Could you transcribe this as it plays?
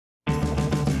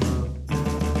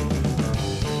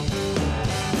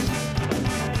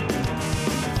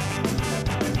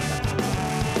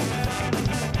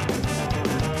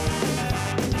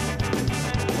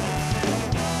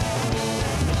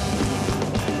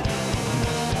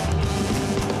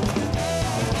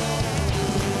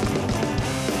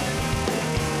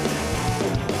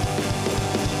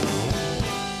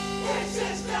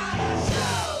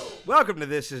Welcome to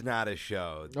This Is Not a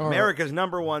Show, All America's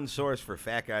 #1 source for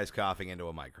fat guys coughing into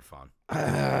a microphone.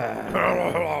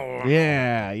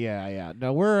 Yeah.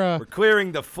 No, we're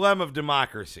clearing the phlegm of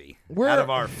democracy We're- out of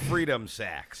our freedom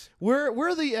sacks.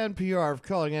 we're the NPR of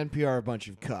calling NPR a bunch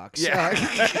of cucks. Yeah.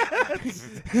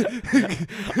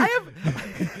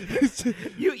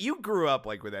 You grew up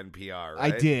like with NPR,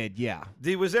 right? I did. Yeah.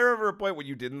 Was there ever a point when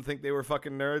you didn't think they were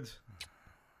fucking nerds?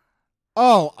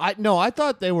 Oh, I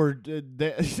thought they were.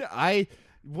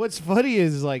 What's funny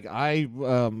is like I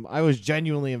was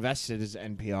genuinely invested as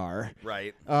NPR.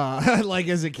 Right. Like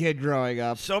as a kid growing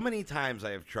up. So many times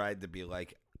I have tried to be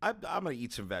like, I'm going to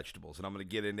eat some vegetables and I'm going to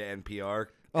get into NPR.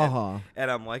 And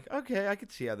I'm like, okay, I could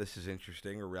see how this is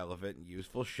interesting or relevant and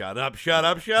useful. Shut up.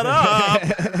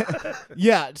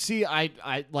 Yeah, see, I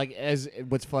like as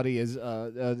what's funny is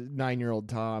 9-year-old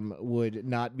Tom would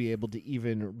not be able to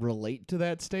even relate to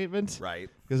that statement. Right.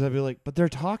 Because I'd be like, but they're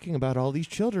talking about all these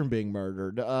children being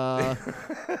murdered. But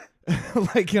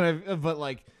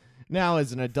like now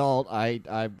as an adult, I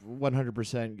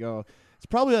 100% go, it's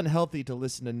probably unhealthy to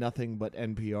listen to nothing but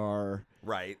NPR.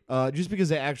 Right. Just because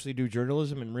they actually do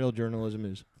journalism, and real journalism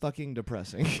is fucking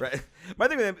depressing. Right. My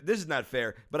thing with them, this is not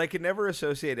fair, but I could never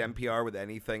associate NPR with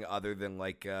anything other than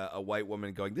like a white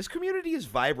woman going, "This community is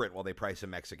vibrant," while they price a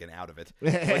Mexican out of it.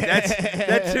 Like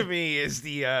that to me is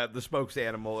the spokes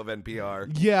animal of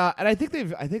NPR. Yeah, and I think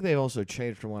they've also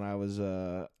changed from when I was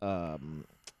fuck.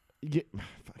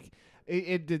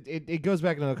 It goes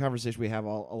back into the conversation we have a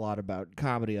lot about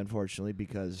comedy, unfortunately,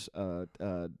 because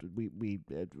we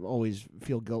always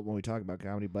feel guilt when we talk about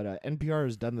comedy. But NPR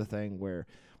has done the thing where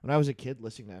when I was a kid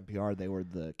listening to NPR, they were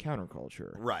the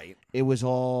counterculture. Right. It was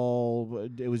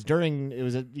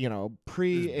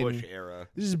pre Bush era.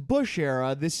 This is Bush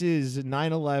era. This is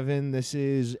 9/11. This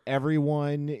is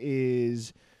everyone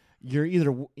is you're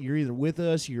either with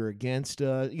us, you're against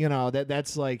us.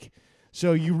 That's like.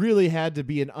 So you really had to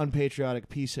be an unpatriotic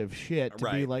piece of shit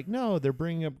to be like, no, they're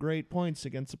bringing up great points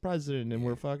against the president, and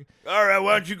we're fucking. All right,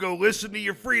 why don't you go listen to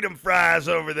your freedom fries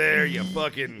over there, you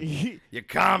fucking, you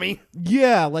commie?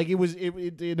 Yeah, like it was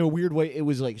in a weird way. It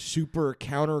was like super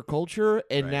counterculture,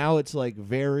 and now it's like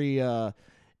very.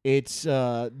 It's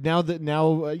now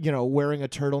wearing a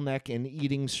turtleneck and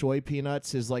eating soy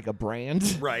peanuts is like a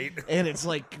brand, right? And it's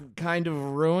like kind of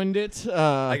ruined it.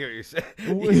 I get what you're saying.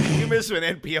 You miss when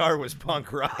NPR was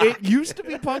punk rock. It used to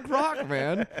be punk rock,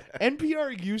 man.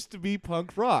 NPR used to be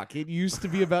punk rock. It used to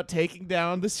be about taking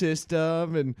down the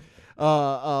system and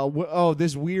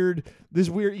this weird.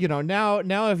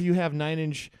 Now if you have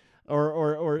 9-inch.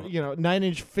 Or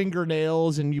 9-inch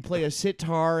fingernails, and you play a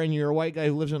sitar, and you're a white guy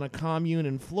who lives in a commune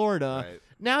in Florida. Right.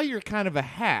 Now you're kind of a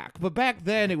hack. But back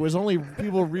then, it was only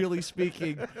people really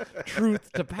speaking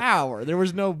truth to power. There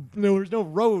was no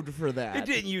road for that. It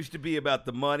didn't used to be about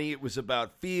the money. It was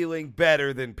about feeling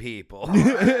better than people.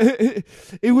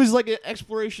 It was like an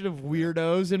exploration of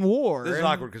weirdos and war. This is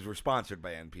awkward because we're sponsored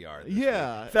by NPR.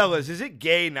 Yeah, week. Fellas, is it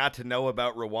gay not to know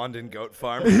about Rwandan goat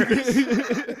farmers?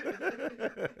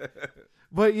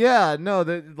 But yeah, no,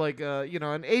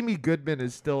 and Amy Goodman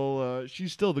is still,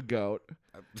 she's still the goat.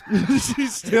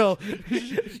 She's still,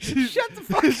 shut the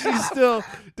fuck up.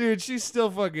 She's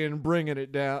still fucking bringing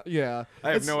it down. Yeah,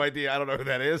 I have no idea. I don't know who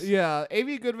that is. Yeah,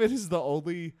 Amy Goodman is the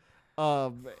only,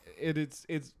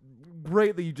 it's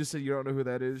great that you just said you don't know who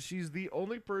that is. She's the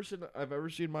only person I've ever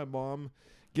seen my mom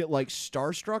get like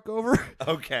starstruck over.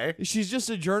 Okay. She's just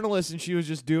a journalist, and she was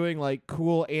just doing like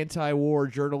cool anti-war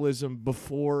journalism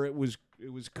before it was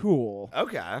cool.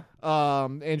 Okay.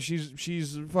 And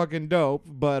she's fucking dope,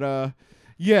 but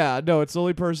yeah, no, it's the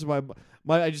only person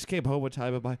I just came home one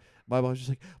time and my mom was just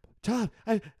like, Tom,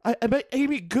 I met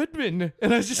Amy Goodman,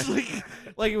 and I was just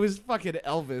like it was fucking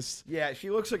Elvis. Yeah,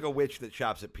 she looks like a witch that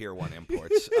shops at Pier 1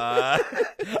 Imports. I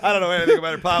don't know anything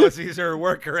about her policies or her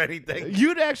work or anything.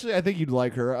 I think you'd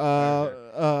like her.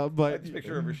 But I just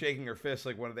picture of her shaking her fist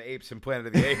like one of the apes in Planet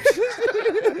of the Apes.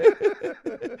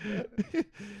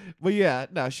 But yeah,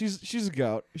 no, she's a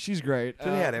goat. She's great.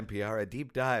 Today at NPR, a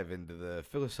deep dive into the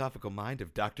philosophical mind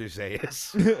of Dr.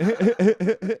 Zaius.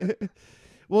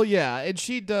 Well, yeah, and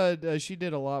she did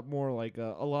a lot more like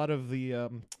a lot of the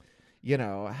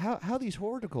how these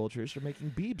horticultures are making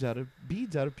beads out of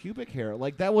pubic hair.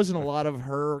 Like that wasn't a lot of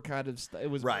her kind of stuff.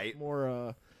 It was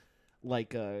more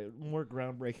more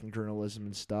groundbreaking journalism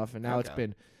and stuff. And now it's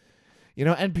been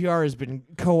NPR has been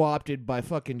co-opted by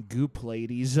fucking goop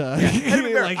ladies.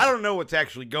 I don't know what's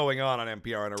actually going on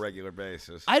NPR on a regular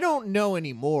basis. I don't know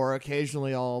anymore.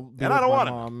 Occasionally I'll be and with I don't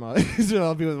my want mom. So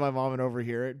I'll be with my mom and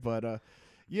overhear it, but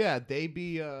yeah, they're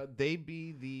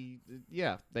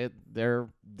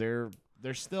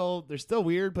they're still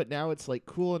weird, but now it's like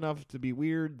cool enough to be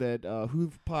weird that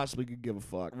who possibly could give a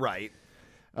fuck? Right.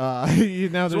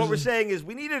 So what we're saying is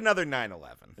we need another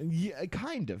 9/11. Yeah,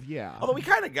 kind of, yeah. Although we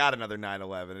kind of got another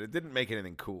 9/11, and it didn't make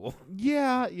anything cool.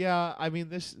 Yeah. I mean,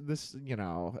 this,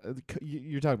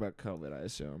 you're talking about COVID, I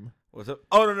assume. What's up?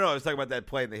 Oh no, I was talking about that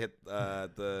plane that hit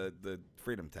the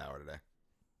Freedom Tower today.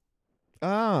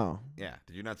 Oh, Yeah,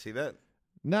 did you not see that?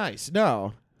 nice.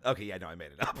 No. Okay, yeah, no, I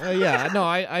made it up. Yeah, no,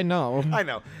 I know. I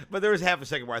know, but there was half a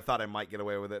second where I thought I might get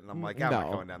away with it, and I'm like, I'm not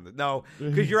No. going down no,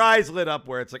 because your eyes lit up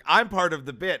where it's like I'm part of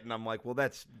the bit, and I'm like, well,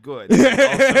 that's good.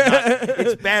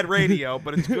 It's bad radio,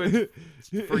 but it's good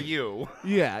for you.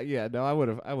 Yeah. No, I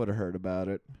would have heard about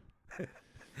it.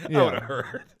 I would have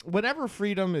heard. Whenever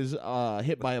Freedom is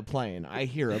hit by a plane, I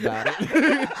hear about it.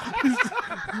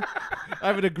 I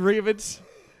have an agreement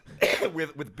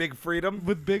with Big Freedom.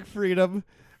 with Big Freedom.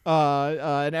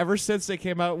 And ever since they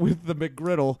came out with the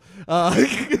McGriddle,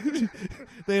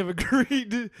 they have agreed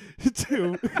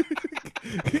to.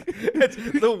 That's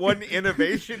the one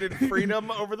innovation in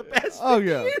freedom over the past. Oh 50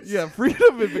 yeah, years. yeah,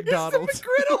 Freedom at It's McDonald's. the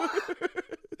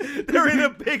McGriddle. They're in a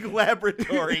big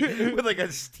laboratory with like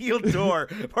a steel door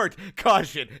marked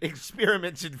 "Caution: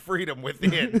 Experiments in Freedom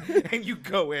Within." And you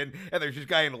go in, and there's this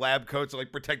guy in lab coats and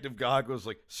like protective goggles,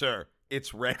 like, "Sir,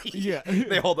 it's ready." Yeah.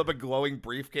 They hold up a glowing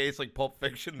briefcase like Pulp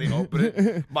Fiction. They open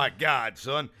it. My God,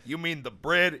 son, you mean the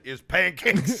bread is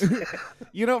pancakes?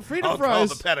 You know, Freedom I'll fries.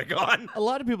 call the Pentagon. A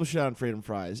lot of people shit on Freedom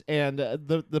fries, and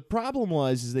the problem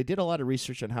was they did a lot of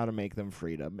research on how to make them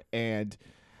Freedom, and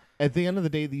at the end of the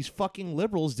day, these fucking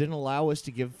liberals didn't allow us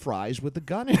to give fries with a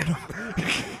gun in them.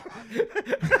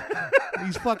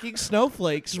 These fucking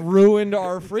snowflakes ruined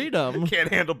our freedom.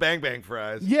 Can't handle bang bang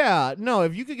fries. Yeah, no,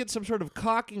 if you could get some sort of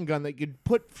cocking gun that could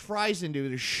put fries into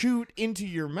to shoot into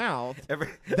your mouth,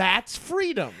 that's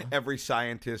freedom. Every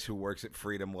scientist who works at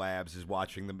Freedom Labs is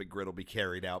watching the McGriddle be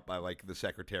carried out by like the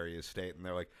Secretary of State, and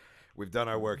they're like, "We've done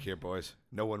our work here, boys.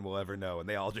 No one will ever know," and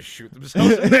they all just shoot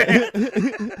themselves in the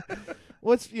head.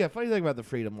 Funny thing about the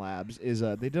Freedom Labs is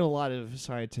they did a lot of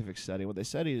scientific study. What they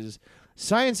studied is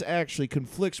science actually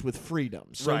conflicts with freedom.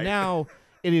 So Right. now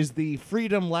it is the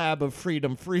Freedom Lab of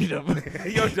freedom.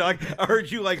 Yo, dog, I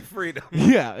heard you like freedom,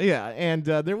 Yeah, and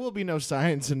there will be no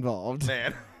science involved.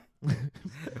 man.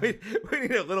 we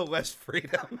need a little less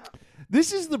freedom.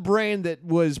 This is the brain that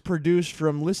was produced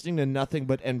from listening to nothing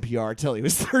but NPR till he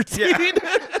was 13.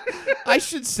 Yeah. I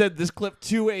should send this clip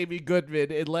to Amy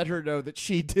Goodman and let her know that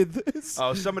she did this.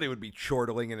 Oh, somebody would be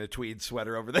chortling in a tweed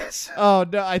sweater over this. Oh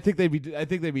no! I think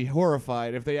they'd be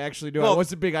horrified if they actually knew I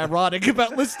wasn't being ironic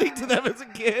about listening to them as a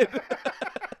kid.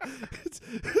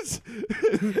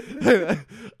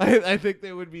 I think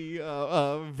they would be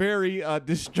very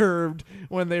disturbed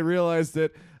when they realized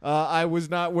that I was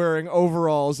not wearing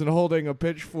overalls and holding a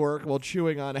pitchfork while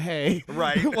chewing on hay.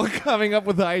 Right. While coming up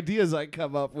with the ideas I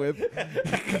come up with.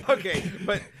 Okay,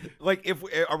 but like,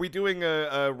 are we doing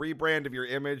a rebrand of your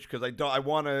image? Because I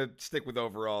want to stick with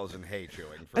overalls and hay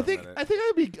chewing for a minute. I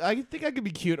think I could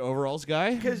be cute overalls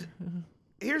guy. Because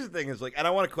here's the thing: is like, and I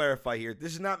want to clarify here.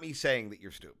 This is not me saying that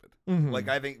you're stupid. Mm-hmm. Like,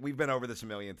 I think we've been over this a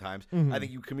million times. I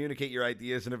think you communicate your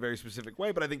ideas in a very specific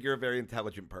way, but I think you're a very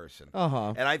intelligent person.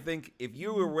 Uh-huh. And I think if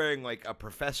you were wearing like a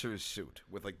professor's suit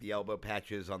with like the elbow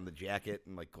patches on the jacket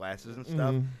and like glasses and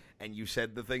stuff, and you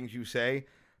said the things you say,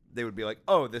 they would be like,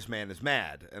 "Oh, this man is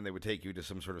mad," and they would take you to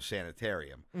some sort of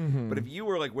sanitarium. But if you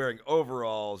were like wearing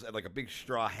overalls and like a big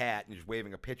straw hat and just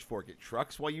waving a pitchfork at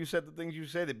trucks while you said the things you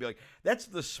say, they'd be like, "That's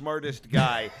the smartest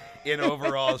guy in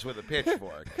overalls with a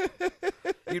pitchfork."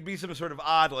 You'd be some sort of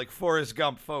odd like Forrest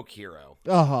Gump folk hero.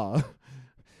 Uh-huh.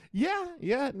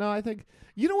 Yeah. No, I think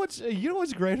you know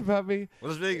what's great about me?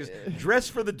 Well, this thing is dress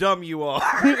for the dumb you are.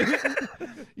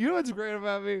 You know what's great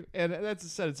about me? And that's a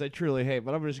sentence I truly hate,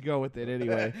 but I'm just go with it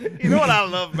anyway. You know what I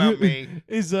love about me?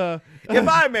 Is If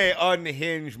I may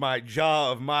unhinge my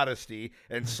jaw of modesty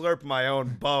and slurp my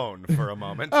own bone for a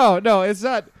moment. Oh, no, it's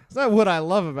not what I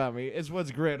love about me. It's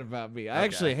what's great about me. I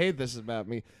actually hate this about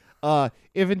me.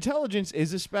 If intelligence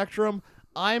is a spectrum,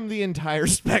 I'm the entire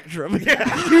spectrum.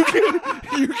 Yeah.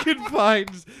 You can find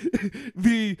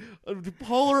the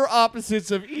polar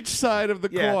opposites of each side of the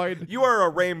coin. You are a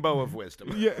rainbow of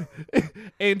wisdom. Yeah,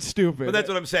 and stupid. But that's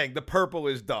what I'm saying. The purple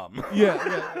is dumb.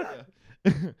 Yeah.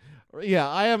 Yeah,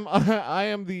 I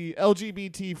am the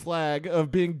LGBT flag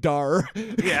of being dar.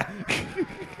 Yeah.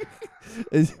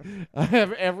 I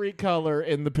have every color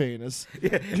in the penis.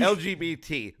 Yeah.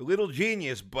 LGBT. Little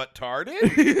genius, but tarded?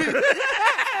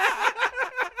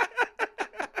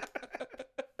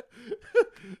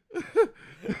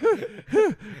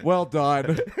 Well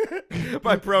done.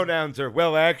 My pronouns are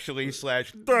well, actually, /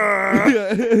 Are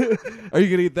you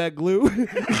gonna eat that glue?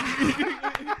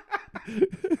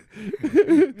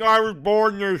 I was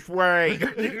born this way.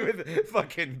 With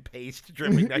fucking paste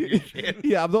dripping down your chin.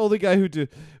 Yeah, I'm the only guy who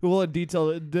will in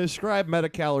detail describe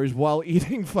metacalories while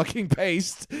eating fucking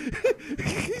paste.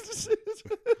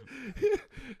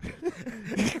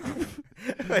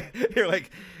 You're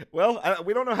like, well,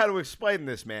 we don't know how to explain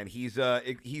this, man. He's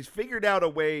figured out a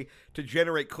way to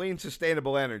generate clean,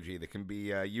 sustainable energy that can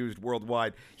be used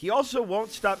worldwide. He also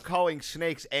won't stop calling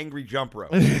snakes angry jump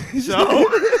ropes. So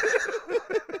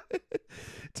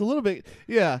it's a little bit,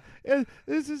 yeah.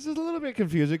 It's a little bit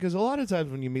confusing because a lot of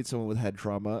times when you meet someone with head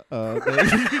trauma,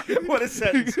 what a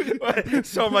sentence!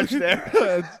 So much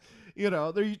there. You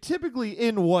know, they're typically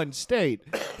in one state.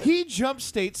 He jump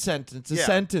state sentence a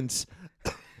sentence.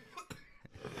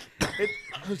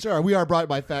 Sorry, we are brought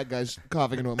by fat guys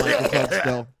coughing into a microphone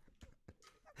still.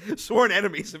 Sworn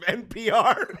enemies of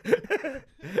NPR.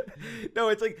 No,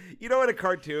 it's like, you know, in a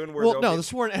cartoon where the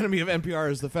sworn enemy of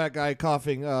NPR is the fat guy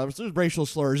coughing racial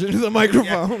slurs into the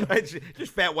microphone. Yeah, it's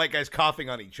just fat white guys coughing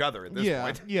on each other at this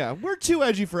point. Yeah, we're too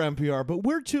edgy for NPR, but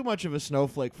we're too much of a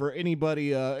snowflake for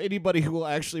anybody who will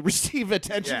actually receive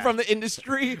attention from the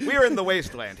industry. We're in the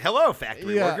wasteland. Hello,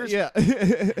 factory workers. Yeah.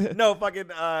 No,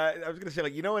 fucking. I was gonna say,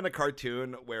 like, you know, in a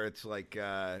cartoon where it's like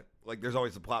there's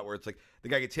always the plot where it's like the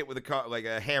guy gets hit with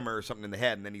a hammer or something in the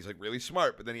head, and then he's like really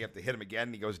smart, but then you have to hit him again,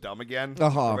 and he goes dumb again, or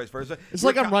vice versa. It's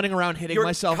like I'm running around hitting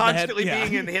myself in the head. You're constantly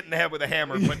being hit in the head with a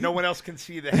hammer, but no one else can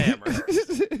see the hammer.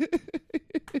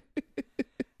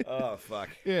 Oh, fuck.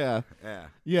 Yeah.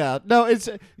 No, it's,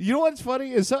 you know what's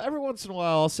funny is every once in a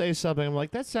while I'll say something, I'm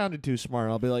like, that sounded too smart.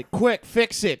 I'll be like, quick,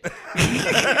 fix it.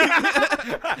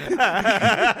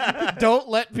 Don't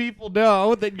let people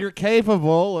know that you're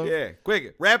capable of. Yeah,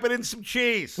 quick, wrap it in some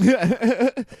cheese.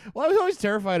 Well, I was always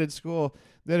terrified in school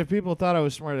that if people thought I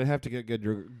was smart, I'd have to get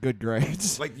good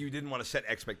grades. Like, you didn't want to set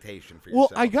expectation for yourself.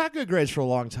 Well, I got good grades for a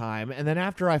long time, and then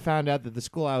after I found out that the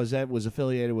school I was at was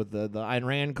affiliated with the Ayn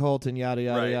Rand cult and yada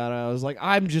yada yada, I was like,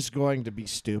 I'm just going to be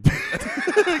stupid.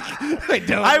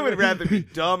 I would rather be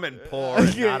dumb and poor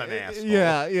and not an asshole.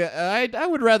 Yeah. I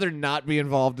would rather not be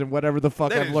involved in whatever the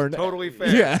fuck I've learned. Totally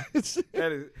fair. Yeah.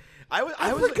 That is.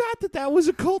 I forgot that was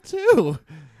a cult too.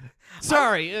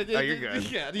 Sorry. Oh, you're good.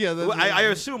 Yeah. Well, I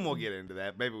assume we'll get into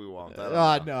that. Maybe we won't.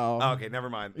 No. Oh, okay, never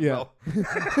mind. Yeah.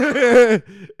 Well.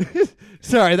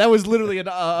 Sorry, that was literally an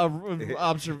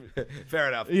observation. Fair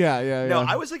enough. Yeah. No,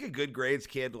 I was like a good grades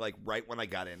kid, like right when I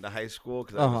got into high school,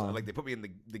 because I was like, they put me in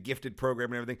the gifted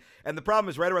program and everything. And the problem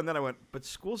is, right around then, I went, but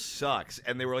school sucks.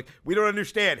 And they were like, we don't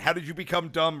understand. How did you become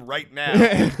dumb right now?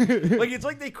 Like, it's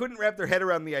like they couldn't wrap their head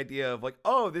around the idea of like,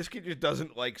 oh, this kid just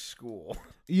doesn't like school.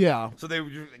 Yeah. So they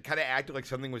would just kind of acted like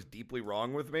something was deeply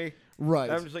wrong with me. Right.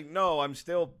 And I'm just like, no, I'm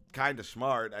still kind of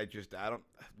smart. I don't.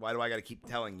 Why do I got to keep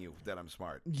telling you that I'm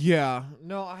smart? Yeah.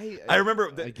 No, I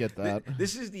remember. I get that.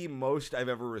 This is the most I've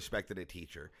ever respected a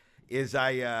teacher. Is when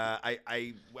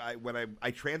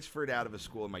I transferred out of a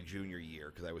school in my junior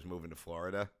year because I was moving to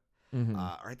Florida. Mm-hmm.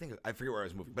 Or I forget where I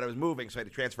was moving, but I was moving, so I had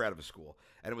to transfer out of a school,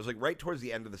 and it was like right towards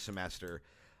the end of the semester,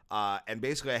 and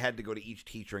basically I had to go to each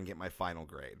teacher and get my final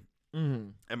grade.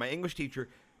 Mm-hmm. And my English teacher,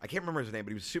 I can't remember his name,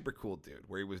 but he was a super cool dude,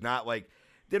 where he was not like,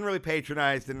 didn't really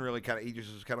patronize, he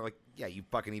just was kind of like, yeah, you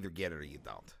fucking either get it or you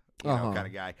don't, kind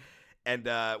of guy. And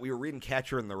we were reading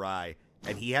Catcher in the Rye,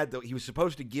 and he was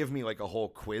supposed to give me like a whole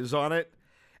quiz on it,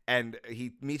 and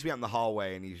he meets me out in the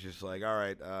hallway, and he's just like, all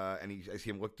right, and I see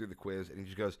him look through the quiz, and he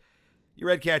just goes, you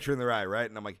read Catcher in the Rye, right?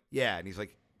 And I'm like, yeah, and he's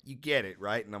like, you get it,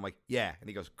 right? And I'm like, yeah. And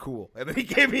he goes, cool. And then he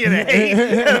gave me an A.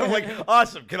 And I'm like,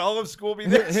 awesome. Can all of school be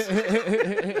this?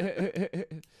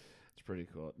 It's pretty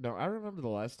cool. No, I remember the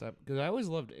last time, because I always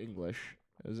loved English.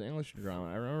 It was English and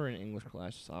drama. I remember in English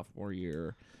class sophomore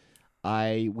year,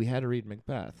 we had to read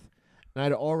Macbeth. And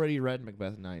I'd already read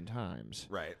Macbeth 9 times.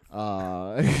 Right.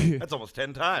 That's almost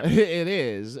 10 times. It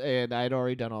is. And I'd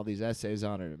already done all these essays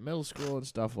on it in middle school and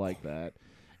stuff like that.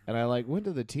 And I went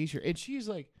to the teacher, and she's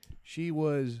like, she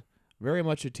was very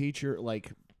much a teacher,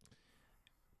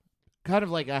 kind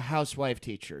of like a housewife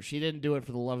teacher. She didn't do it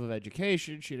for the love of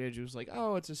education. She was like,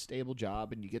 oh, it's a stable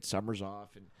job, and you get summers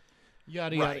off, and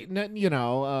yada, yada.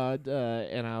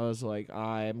 And I was like,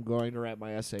 I'm going to write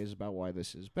my essays about why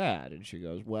this is bad. And she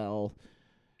goes, well,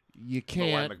 you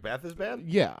can't. Why Macbeth is bad?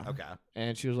 Yeah. Okay.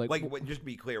 And she was like, just to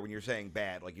be clear, when you're saying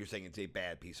bad, you're saying it's a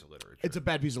bad piece of literature. It's a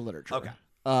bad piece of literature. Okay.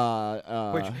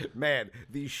 Which, man,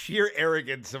 the sheer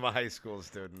arrogance of a high school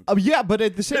student. Yeah, but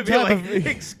at the same To be time, like,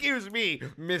 excuse me,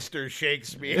 Mr.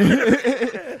 Shakespeare.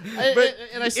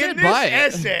 and I stand in this by it.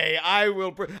 essay, I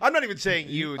will. I'm not even saying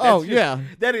you. That's Oh, just- yeah.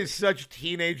 that is such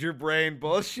teenager brain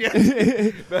bullshit.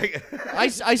 Like,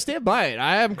 I stand by it.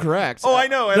 I am correct. oh, I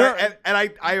know, and, There-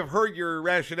 I have heard your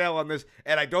rationale on this,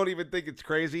 and I don't even think it's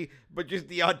crazy. But just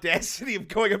the audacity of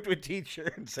going up to a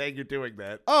teacher and saying you're doing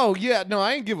that. Oh yeah, no,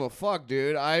 I ain't give a fuck,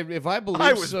 dude. If I believe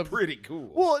I was some- pretty cool.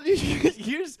 Well,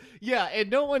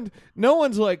 and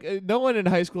no one in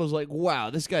high school is like, wow,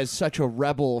 this guy's such a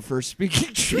rebel for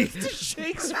speaking truth to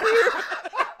Shakespeare.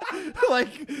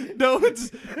 Like no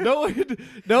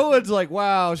one's like,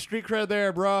 wow, street cred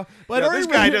there, bro. But this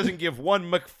guy doesn't give one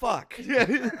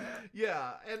McFuck.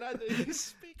 Yeah, and He's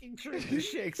speaking truth to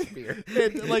Shakespeare.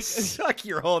 And, like, suck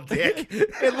your whole dick.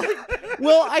 and like,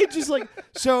 well, I just like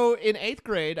so in 8th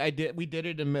grade, we did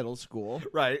it in middle school,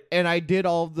 Right. and I did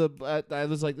all of the. I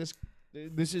was like,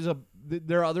 this is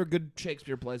there are other good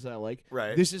Shakespeare plays that I like.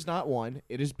 Right. This is not one.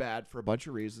 It is bad for a bunch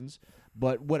of reasons,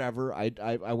 but whatever. I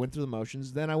went through the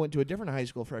motions. Then I went to a different high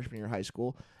school, freshman year of high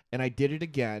school, and I did it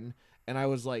again, and I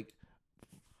was like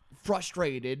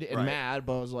frustrated and Right. mad,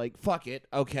 but I was like, fuck it,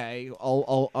 okay,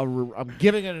 I'm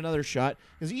giving it another shot,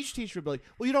 because each teacher would be like,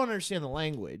 well, you don't understand the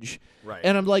language, Right.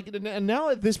 and I'm like, and now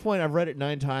at this point I've read it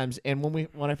 9 times, and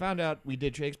when I found out we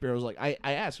did Shakespeare, I was like, I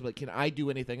asked, like, can I do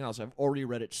anything else? I've already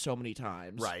read it so many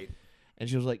times, Right. and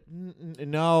she was like,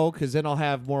 no, because then I'll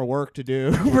have more work to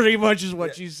do. Pretty much is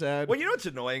what she said. Well, you know what's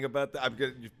annoying about that? I'm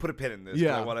gonna just put a pin in this. 'Cause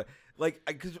Yeah. I want to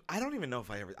because I don't even know if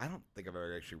I don't think I've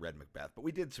ever actually read Macbeth, but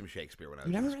we did some Shakespeare when I was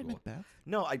You never in read school. Macbeth?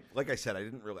 No, like I said, I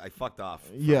didn't really. I fucked off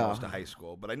for Yeah. most of high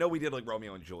school, but I know we did like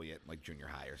Romeo and Juliet, in, like junior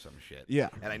high or some shit. Yeah.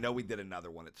 And I know we did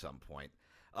another one at some point.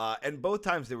 And both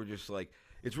times they were just like,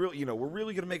 it's really, we're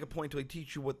really gonna make a point to like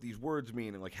teach you what these words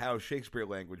mean and like how Shakespeare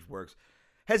language works.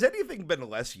 Has anything been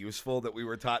less useful that we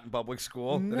were taught in public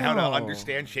school than how to No.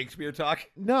 understand Shakespeare talk?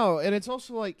 No, and it's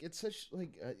also like it's such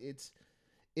like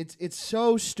it's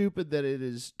so stupid that it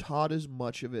is taught as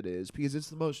much of it is, because it's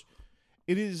the most.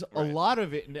 It is a Right. lot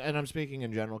of it, and I'm speaking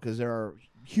in general because there are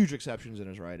huge exceptions in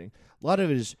his writing. A lot of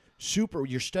it is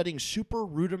you're studying super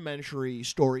rudimentary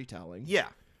storytelling Yeah.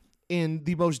 in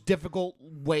the most difficult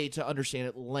way to understand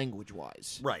it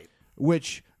language-wise, Right.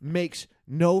 which makes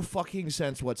no fucking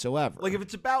sense whatsoever. Like if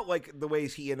it's about like the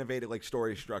ways he innovated like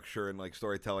story structure and like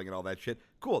storytelling and all that shit,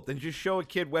 cool. Then just show a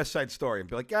kid West Side Story and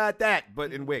be like, got that,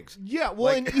 but in wigs. Yeah,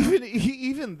 well, Like- and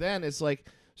even then, it's like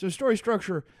so story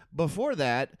structure before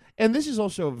that, and this is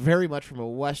also very much from a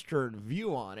Western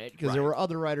view on it, because there Right. were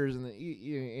other writers in the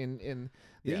in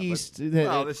the Yeah, but- East.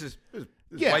 Well, this is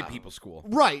Yeah. white people school.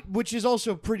 Right, which is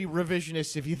also pretty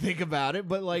revisionist if you think about it.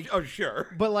 But like, Oh sure.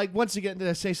 once again,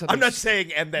 to say something, I'm not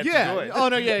saying and that's yeah. good. Oh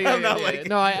no, yeah. I'm not yeah. like-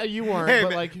 No, you weren't. Hey, but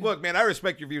man, like, look, man, I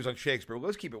respect your views on Shakespeare.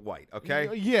 Let's keep it white,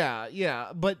 okay?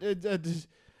 Yeah, but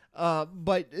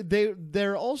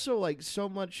they're also like so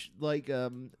much like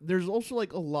there's also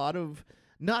like a lot of,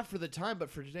 not for the time but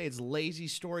for today, it's lazy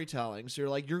storytelling.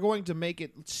 So you're going to make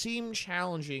it seem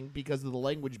challenging because of the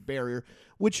language barrier,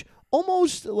 which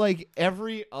almost like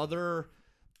every other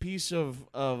piece of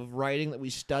writing that we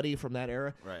study from that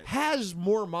era Right. has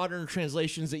more modern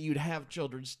translations that you'd have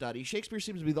children study. Shakespeare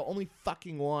seems to be the only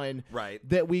fucking one Right.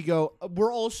 that we go,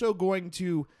 we're also going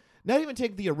to not even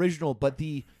take the original, but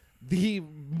the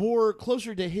more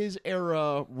closer to his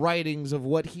era writings of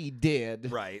what he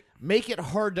did, Right. make it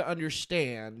hard to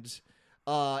understand,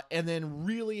 and then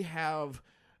really have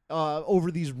over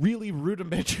these really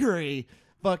rudimentary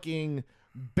fucking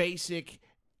basic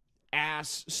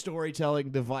ass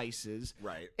storytelling devices.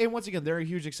 Right. And once again, there are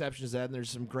huge exceptions to that, and there's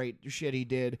some great shit he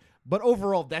did. But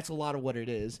overall, that's a lot of what it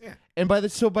is. Yeah. And by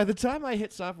the time I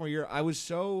hit sophomore year, I was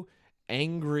so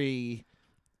angry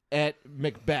at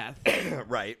Macbeth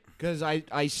Right. because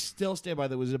I still stand by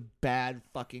that it was a bad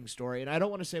fucking story, and I don't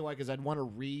want to say why, because I'd want to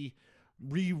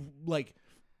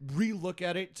re-look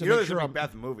at it to You know make there's sure a I'm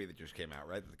Macbeth movie that just came out,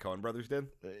 right? That the Coen brothers did?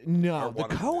 no. or The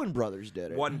one of them Coen brothers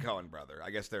did it. One Coen brother. I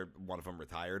guess one of them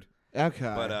retired. Okay,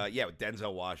 But yeah,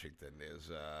 Denzel Washington is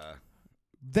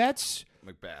that's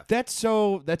Macbeth. that's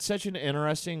such an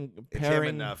interesting It's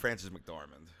pairing. him and Frances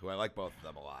McDormand, who I like both of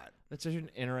them a lot. That's such an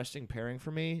interesting pairing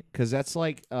for me, because that's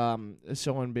like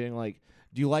someone being like,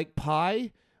 "Do you like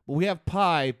pie?" Well, we have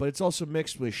pie, but it's also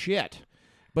mixed with shit.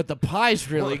 But the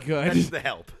pie's really good. That's the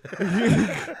help.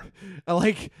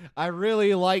 I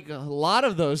really like a lot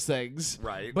of those things.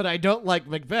 Right. But I don't like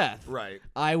Macbeth. Right.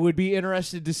 I would be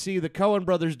interested to see the Coen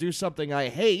brothers do something I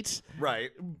hate,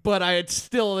 Right. but it's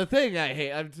still the thing I hate.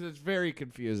 It's very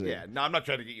confusing. Yeah. No, I'm not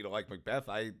trying to get you to like Macbeth.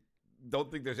 I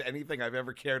don't think there's anything I've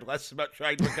ever cared less about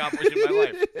trying to accomplish in my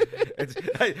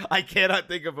life. I cannot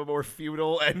think of a more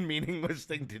futile and meaningless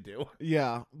thing to do.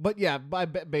 Yeah, but yeah,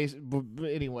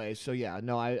 anyway, so yeah,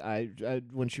 no, I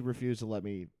when she refused to let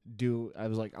me do, I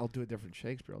was like, I'll do a different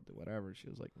Shakespeare, I'll do whatever. She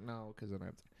was like, no, because then I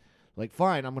have to, like,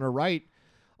 fine, I'm gonna write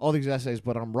all these essays,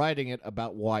 but I'm writing it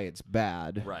about why it's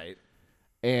bad. Right.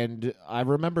 And I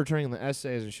remember turning the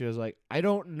essays, and she was like, I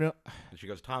don't know. And she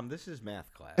goes, Tom, this is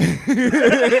math class.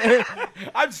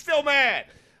 I'm still mad.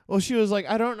 Well, she was like,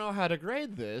 I don't know how to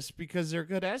grade this because they're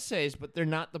good essays, but they're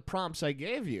not the prompts I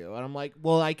gave you. And I'm like,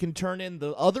 well, I can turn in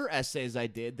the other essays I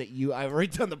did that I've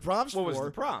already done the prompts for. What was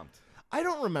the prompt? I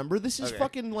don't remember. This is Okay.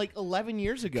 fucking like 11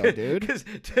 years ago, dude.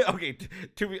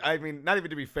 To be, I mean, not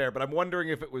even to be fair, but I'm wondering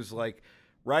if it was like,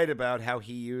 write about how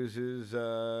he uses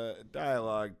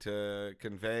dialogue to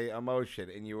convey emotion,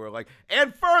 and you were like,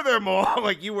 and furthermore,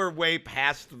 like you were way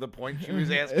past the point she was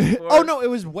asking for. Oh no, it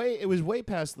was way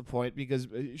past the point because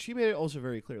she made it also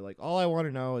very clear. Like, all I want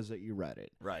to know is that you read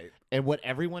it, Right. and what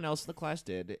everyone else in the class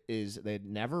did is they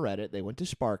never read it. They went to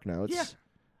Spark Notes, Yeah.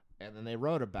 and then they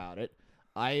wrote about it.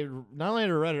 I not only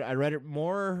read it, I read it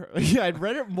more. I'd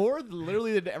read it more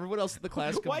literally than everyone else in the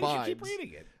class combined. Why did you keep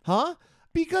reading it? Huh?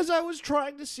 Because I was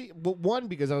trying to see. Well, one,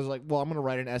 because I was like, well, I'm going to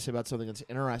write an essay about something that's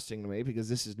interesting to me because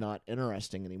this is not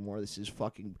interesting anymore. This is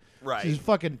fucking. Right. This is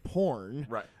fucking porn.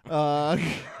 Right.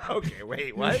 Okay,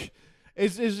 wait, what?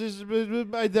 It's just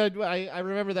I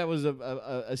remember that was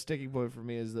a sticking point for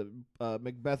me is that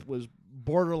Macbeth was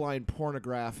borderline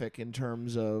pornographic in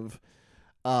terms of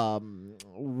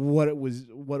what it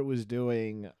was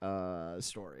doing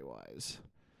story wise.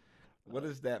 What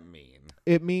does that mean?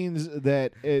 It means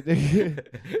that it.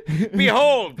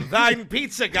 Behold, thine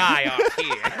pizza guy up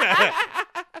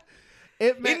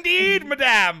here. Indeed,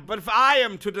 madame, but if I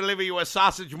am to deliver you a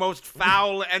sausage most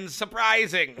foul and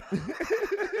surprising.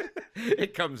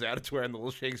 It comes out, it's wearing the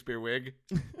little Shakespeare wig.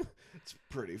 It's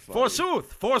pretty funny.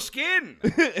 Forsooth, foreskin.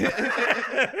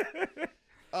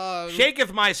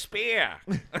 Shaketh my spear.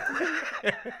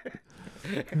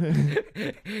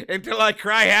 Until I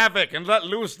cry havoc and let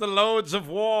loose the loads of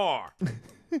war.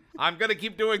 I'm going to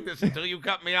keep doing this until you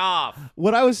cut me off.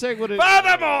 What I was saying,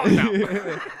 Furthermore, no.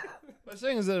 What I was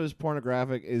saying is that it was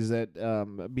pornographic is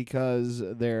that because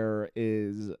there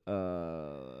is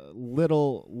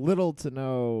little to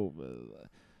no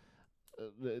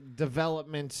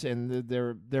development, and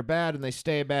they're bad and they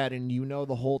stay bad, and you know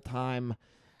the whole time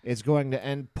it's going to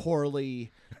end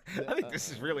poorly. I think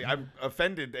this is really, I'm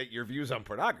offended at your views on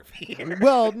pornography.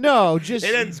 Well, no, just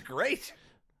it ends great.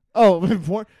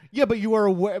 Oh, yeah, but you are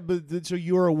aware. So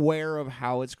you are aware of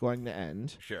how it's going to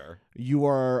end. Sure. You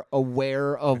are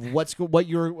aware of what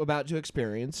you're about to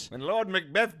experience. And Lord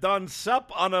Macbeth done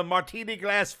sup on a martini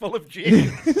glass full of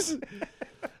gin.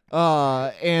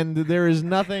 And there is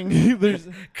nothing. There's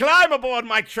climb aboard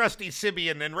my trusty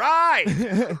Sibian and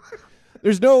ride.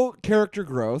 There's no character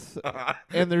growth,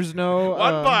 and there's no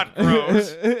one butt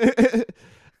grows.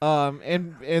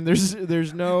 And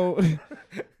there's no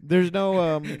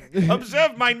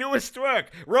observe my newest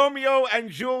work, Romeo and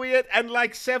Juliet and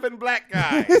like 7 black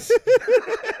guys.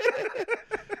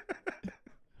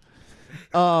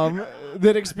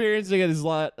 That experiencing it is a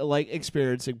lot like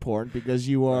experiencing porn because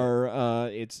you are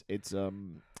we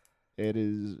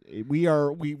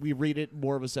read it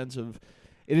more of a sense of.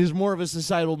 It is more of a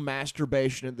societal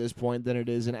masturbation at this point than it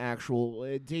is an actual.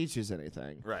 It teaches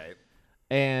anything, right?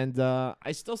 And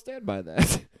I still stand by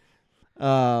that.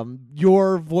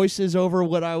 Your voices over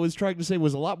what I was trying to say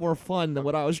was a lot more fun than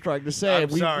what I was trying to say.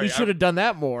 We should have done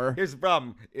that more. Here's the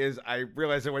problem: is I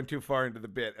realized I went too far into the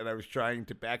bit, and I was trying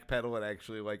to backpedal and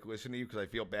actually like listen to you because I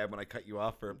feel bad when I cut you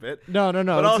off for a bit. No.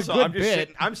 But it's also, a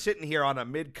good I'm sitting here on a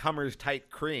mid-cummer's tight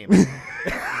cream.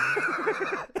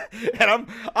 And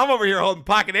I'm over here holding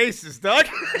pocket aces, Doug.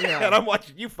 Yeah. And I'm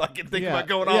watching you fucking think about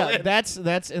going all in. That's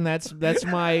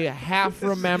my half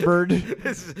remembered.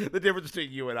 This is the difference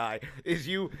between you and I. Is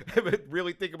you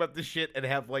really think about this shit and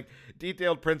have like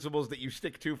detailed principles that you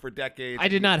stick to for decades. I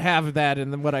did not have that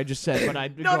in what I just said, but I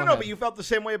no. But you felt the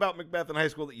same way about Macbeth in high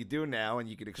school that you do now, and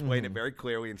you can explain it very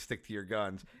clearly and stick to your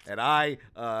guns. And I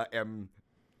am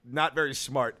not very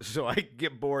smart, so I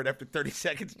get bored after 30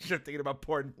 seconds just thinking about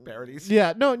porn parodies.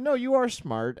 Yeah, no, you are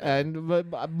smart, and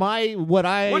Wouldst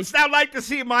thou like to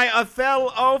see my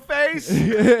Othello face?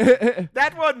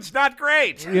 That one's not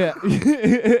great. Yeah,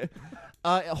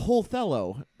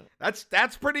 Wholethello.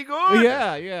 That's pretty good.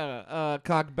 Yeah.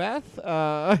 Cockbeth.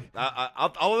 I'll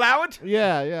allow it.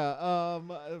 Yeah.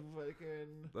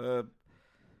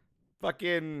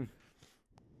 Fucking.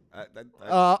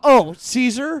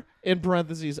 Caesar in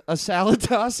parentheses a salad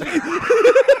tossing.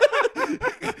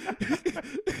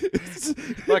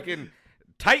 Fucking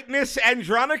Titanus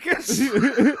Andronicus.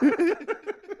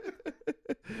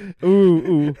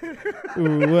 Ooh.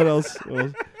 What else?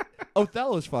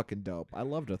 Othello's fucking dope. I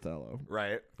loved Othello.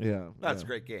 Right. Yeah. That's a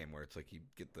great game where it's like you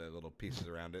get the little pieces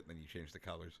around it and then you change the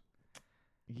colors.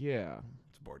 Yeah.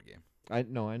 It's a board game. I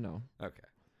know. Okay.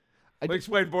 We'll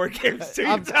explain board games to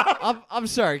you, I'm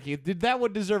sorry, Keith. Did that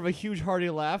one deserve a huge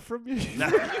hearty laugh from you?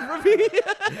 From me?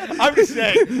 I'm just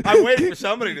saying. I'm waiting for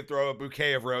somebody to throw a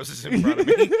bouquet of roses in front of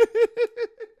me.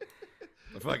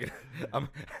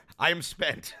 I am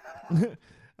spent.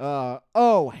 Hamwit.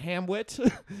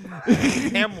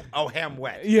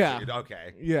 Hamwet. Yeah. Dude,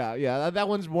 okay. Yeah. That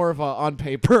one's more of a on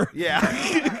paper.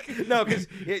 Yeah. No, because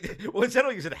instead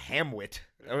of you said Hamwit,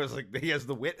 I was like, he has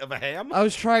the wit of a ham. I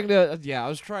was trying to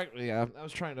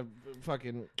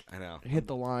fucking I know. hit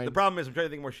the line. The problem is I'm trying to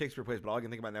think more Shakespeare plays, but all I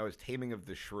can think about now is Taming of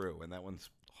the Shrew, and that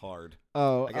one's hard.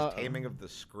 Oh, I guess Taming of the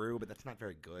Screw, but that's not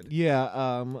very good.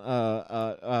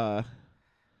 Yeah.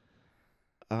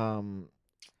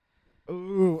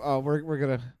 We're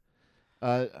gonna.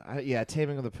 Yeah,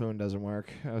 Taming of the Poon doesn't work.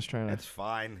 I was trying to. It's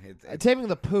fine. Taming of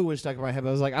the Pooh was stuck in my head. But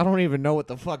I was like, I don't even know what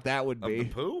the fuck that would Of be. the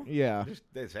poo? Yeah.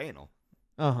 It's anal.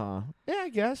 Yeah, I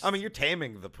guess. I mean, you're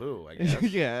taming the poo, I guess.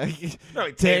 yeah. No,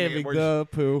 like Taming the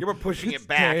Pooh. You're pushing it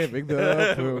back. Taming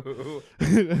the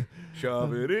Pooh.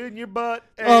 Shove it in your butt.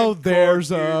 Oh,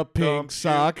 there's a pink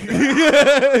sock.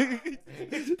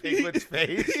 It's Piglet's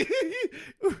face.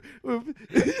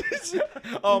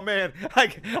 Oh man,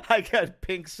 I got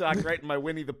pink sock right in my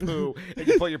Winnie the Pooh, and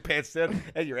you pull your pants down,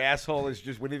 and your asshole is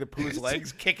just Winnie the Pooh's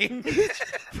legs kicking.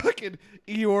 Fucking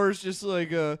Eeyore's just like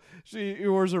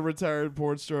Eeyore's a retired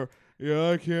porn star.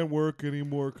 Yeah, I can't work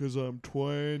anymore because I'm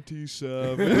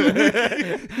 27.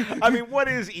 I mean, what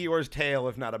is Eeyore's tail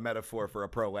if not a metaphor for a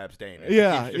prolapsed anus?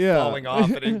 Yeah, It's just falling off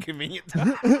at inconvenient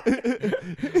times.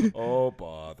 Oh,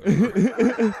 bother.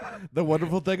 The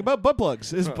wonderful thing about butt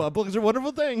plugs is butt plugs are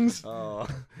wonderful things.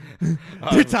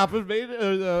 Their top is made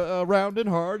round and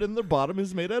hard, and their bottom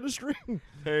is made out of string.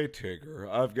 Hey, Tigger,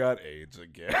 I've got AIDS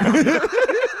again.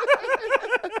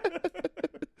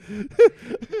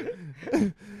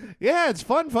 Yeah, it's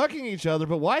fun fucking each other,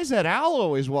 but why is that owl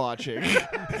always watching?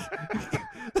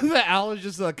 The owl is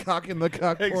just a cock in the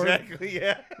cock port. Exactly,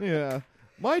 yeah. Yeah.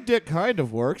 My dick kind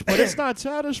of works, but it's not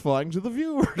satisfying to the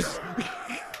viewers.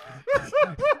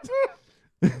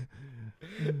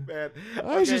 Man.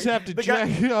 I just have to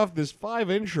jack off this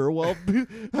 5-incher while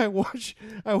I watch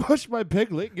my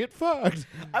piglet get fucked.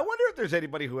 I wonder if there's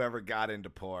anybody who ever got into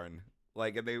porn.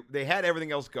 Like, they had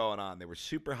everything else going on. They were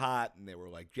super hot, and they were,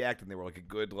 like, jacked, and they were, like, a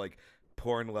good, like,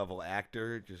 porn-level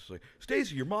actor. Just like,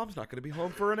 Stacey, your mom's not going to be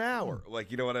home for an hour.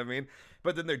 Like, you know what I mean?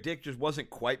 But then their dick just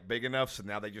wasn't quite big enough, so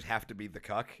now they just have to be the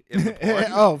cuck in the porn.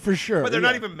 Oh, for sure. But they're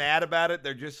not even mad about it.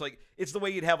 They're just like, it's the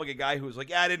way you'd have like a guy who's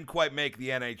like, I didn't quite make the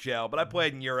NHL, but I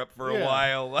played in Europe for a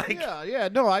while. Like, yeah.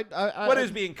 No, what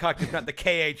is being cucked if not the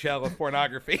KHL of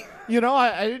pornography? You know,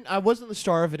 I wasn't the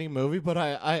star of any movie, but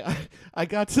I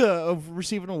got to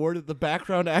receive an award at the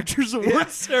Background Actors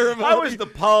Awards ceremony. I was the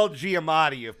Paul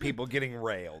Giamatti of people getting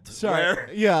railed.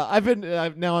 Sorry. Yeah,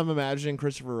 now I'm imagining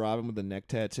Christopher Robin with a neck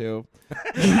tattoo.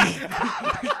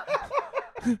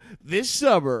 This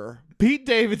summer, Pete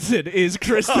Davidson is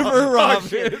Christopher Robin.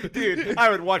 Shit. Dude, I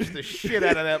would watch the shit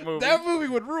out of that movie. That movie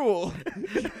would rule.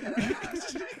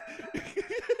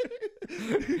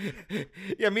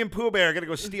 Yeah, me and Pooh Bear are going to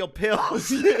go steal pills.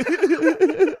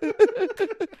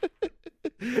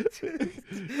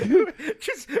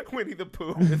 Just Winnie the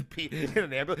Pooh with Pete in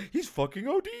an ambulance. He's fucking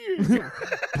ODing.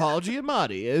 Paul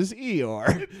Giamatti is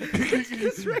Eeyore.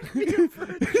 He's right here for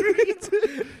a treat.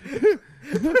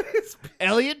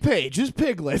 Elliot Page is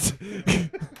Piglet.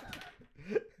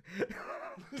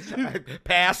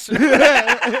 Pass.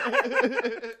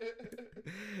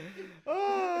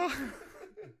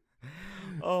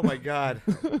 Oh my God.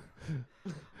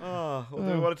 Oh, well,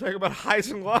 do we want to talk about highs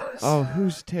and lows? Oh,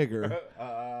 who's Tigger?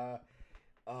 Oh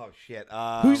shit.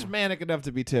 Who's manic enough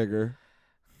to be Tigger?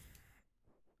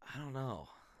 I don't know.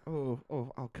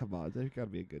 Oh, come on. There's got to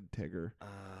be a good Tigger.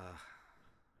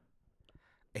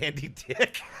 Andy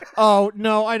Dick. Oh,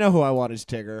 no, I know who I want as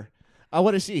Tigger. I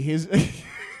want to see his...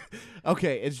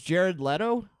 Okay, it's Jared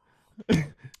Leto.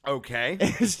 Okay.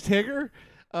 As Tigger.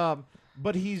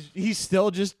 But he's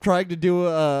still just trying to do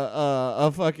a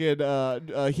fucking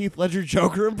Heath Ledger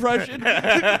Joker impression.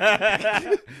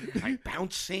 I'm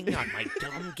bouncing on my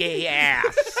dumb gay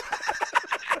ass.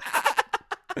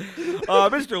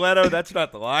 Mr. Leto, that's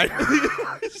not the line.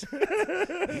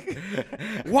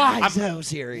 Why so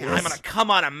serious? I'm going to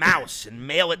come on a mouse and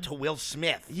mail it to Will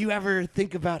Smith. You ever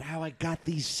think about how I got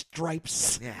these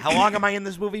stripes? Yeah, how long am I in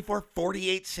this movie for?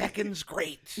 48 seconds?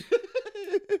 Great.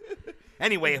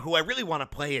 Anyway, who I really want to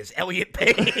play is Elliot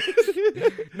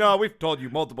Page. No, we've told you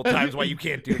multiple times why you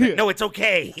can't do that. No, it's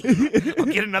okay. I'll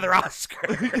get another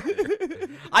Oscar.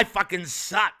 I fucking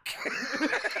suck.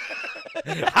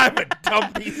 I'm a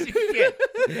dumb piece of shit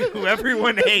who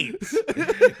everyone hates.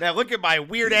 Now look at my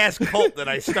weird-ass cult that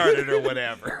I started or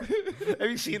whatever. Have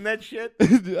you seen that shit?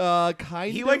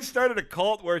 Kind He, of. started a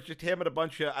cult where it's just him and a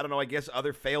bunch of, I don't know, I guess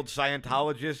other failed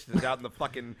Scientologists out in the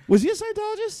fucking... Was he a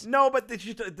Scientologist? No, but it's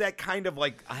just that kind of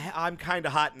like, I'm kind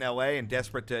of hot in L.A. and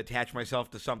desperate to attach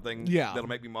myself to something that'll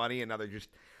make me money, and now they're just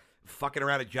fucking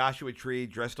around at Joshua Tree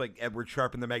dressed like Edward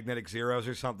Sharpe in the Magnetic Zeros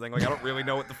or something. Like, I don't really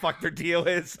know what the fuck their deal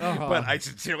is, but I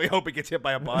sincerely hope he gets hit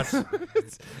by a bus.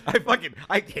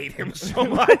 I hate him so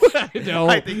much. I know.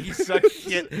 I think he sucks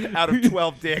shit out of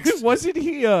 12 dicks. Wasn't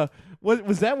he,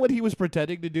 was that what he was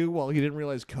pretending to do while he didn't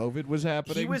realize COVID was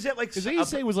happening? He was at like... Did he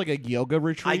say it was like a yoga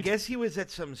retreat? I guess he was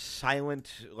at some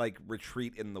silent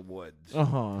retreat in the woods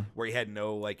where he had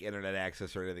no internet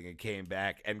access or anything and came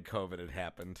back and COVID had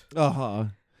happened.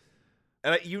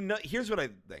 And here's what I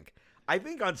think. I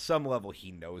think on some level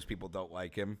he knows people don't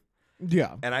like him.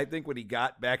 Yeah. And I think when he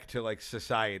got back to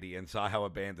society and saw how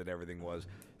abandoned everything was,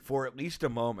 for at least a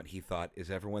moment he thought,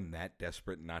 is everyone that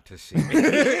desperate not to see me?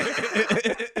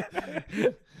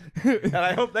 And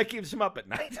I hope that keeps him up at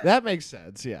night. That makes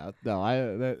sense. Yeah. No,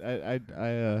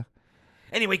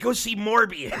 Anyway, go see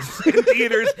Morbius in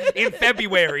theaters in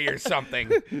February or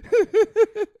something.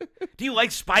 Do you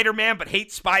like Spider-Man but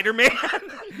hate Spider-Man?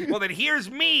 Well, then here's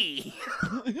me.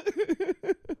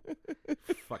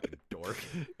 Fucking dork.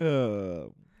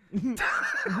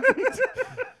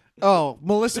 Oh,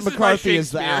 Melissa This is McCarthy my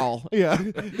is the Shakespeare. owl. Yeah.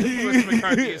 Melissa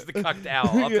McCarthy is the cucked owl.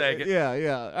 I'll take it.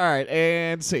 Yeah. All right,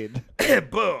 and scene.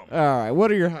 Boom. All right, what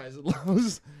are your highs and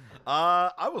lows?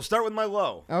 I will start with my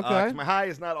low. Okay. 'Cause my high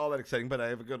is not all that exciting, but I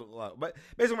have a good low. But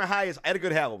basically, my high is I had a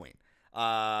good Halloween.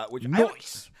 Which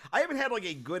Nice. I haven't had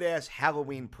a good ass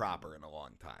Halloween proper in a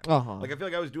long time. Uh-huh. I feel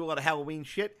like I was doing a lot of Halloween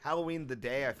shit. Halloween the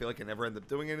day, I feel like I never ended up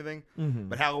doing anything.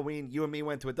 But Halloween, you and me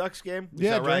went to a Ducks game. We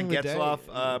Yeah, saw Ryan during the day.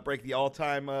 Getzloff break the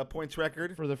all-time points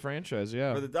record For the franchise,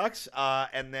 yeah. for the Ducks.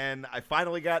 And then I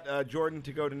finally got Jordan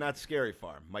to go to Not Scary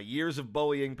Farm. My years of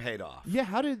bullying paid off. Yeah,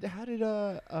 how did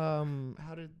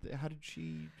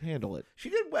she handle it? She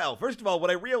did well. First of all, what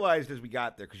I realized as we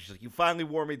got there, because she's like, you finally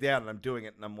wore me down, and I'm doing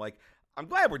it, and I'm like, I'm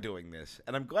glad we're doing this,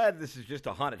 and I'm glad this is just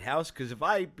a haunted house, because if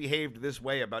I behaved this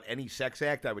way about any sex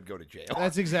act, I would go to jail.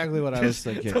 That's exactly what I was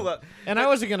thinking. to look- And I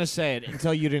wasn't going to say it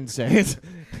until you didn't say it.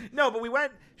 No, but we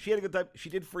went. She had a good time. She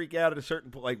did freak out at a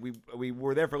certain point. We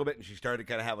were there for a little bit, and she started to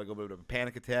kind of have a little bit of a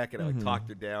panic attack, and I talked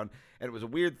her down. And it was a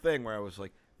weird thing where I was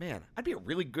like, man, I'd be a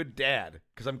really good dad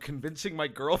because I'm convincing my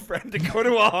girlfriend to go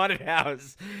to a haunted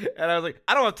house. And I was like,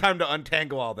 I don't have time to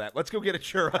untangle all that. Let's go get a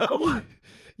churro.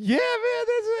 Yeah,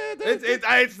 man,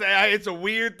 It's a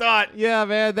weird thought. yeah,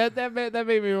 man, that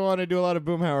made me want to do a lot of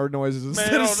Boomhauer noises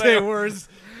instead Man, of oh, say man. words.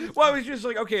 Well, I was just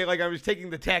like, okay, I was taking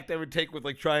the tact I would take with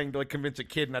trying to convince a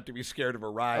kid not to be scared of a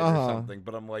ride or something.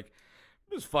 But I'm like,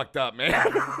 this is fucked up, man.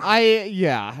 We're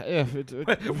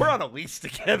on a lease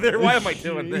together. Why am I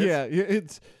doing this? Yeah,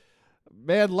 it's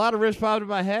man, a lot of risks popped in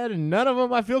my head, and none of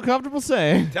them I feel comfortable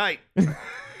saying. Tight.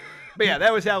 But yeah,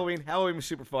 that was Halloween. Halloween was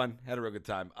super fun. Had a real good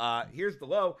time. Here's the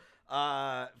low.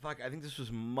 I think this was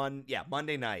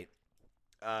Monday night.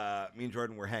 Me and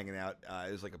Jordan were hanging out.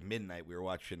 It was midnight. We were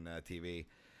watching TV.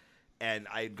 And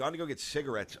I had gone to go get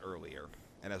cigarettes earlier.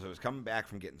 And as I was coming back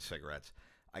from getting cigarettes,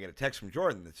 I got a text from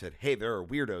Jordan that said, hey, there are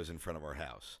weirdos in front of our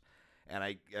house. And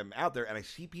I am out there, and I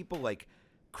see people,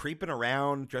 creeping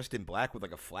around dressed in black with,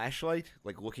 a flashlight,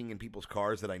 looking in people's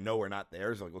cars that I know are not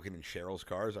theirs, looking in Cheryl's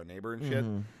cars, our neighbor and shit.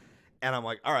 And I'm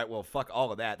like, all right, well, fuck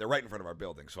all of that. They're right in front of our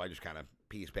building. So I just kind of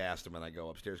piece past them, and I go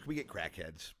upstairs. Can we get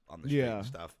crackheads on the street and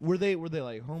stuff? Were they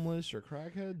homeless or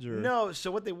crackheads or No, so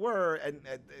what they were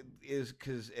is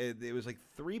because it was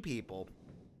three people,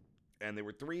 and they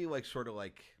were three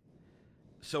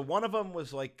so one of them was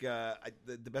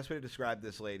the best way to describe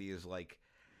this lady is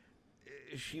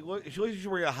she looks like she's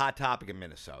wearing a Hot Topic in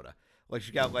Minnesota.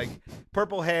 She got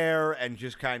purple hair and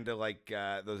just kind of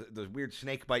those weird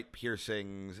snake bite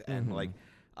piercings and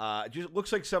just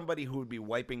looks like somebody who would be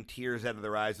wiping tears out of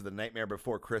their eyes with a Nightmare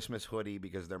Before Christmas hoodie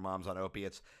because their mom's on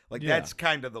opiates. That's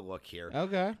kind of the look here.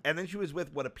 Okay. And then she was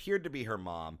with what appeared to be her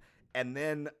mom, and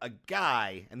then a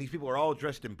guy, and these people are all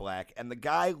dressed in black, and the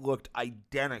guy looked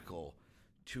identical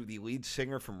to the lead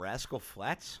singer from Rascal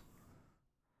Flatts.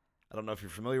 I don't know if you're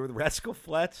familiar with Rascal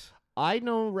Flatts. I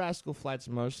know Rascal Flatts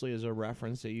mostly as a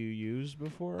reference that you used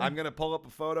before. I'm going to pull up a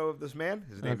photo of this man.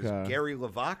 His name is Okay. Gary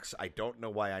LaVox. I don't know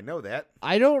why I know that.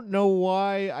 I don't know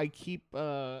why I keep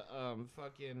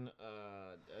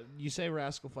you say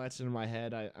Rascal Flatts in my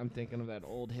head. I'm thinking of that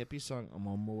old hippie song. I'm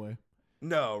on my way.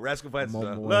 No, Rascal Flatts. I'm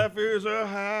on my way. Life is a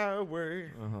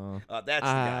highway. Uh-huh. That's the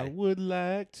I guy. would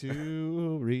like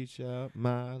to reach out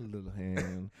my little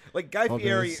hand. Like Guy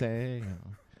Fieri. Say,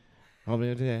 I'll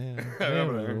be there.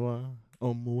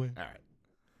 On my way. All right.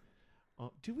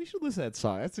 Oh, dude, we should listen to that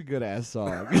song. That's a good ass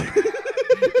song.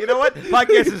 You know what?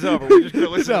 Podcast is over. We're just going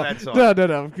to listen to that song.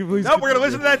 No. Please No, we're going to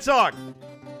listen to that song.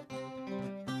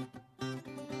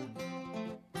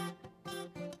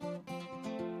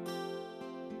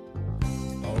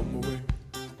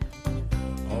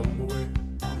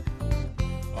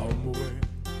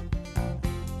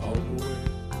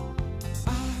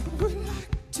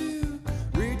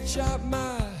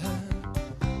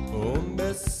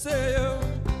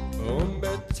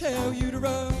 Tell you to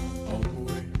run all the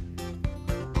way.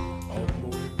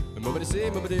 Nobody say,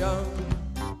 nobody on.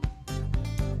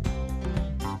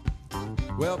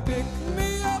 Well, pick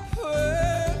me up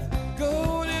with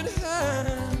golden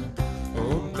hand.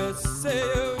 Say,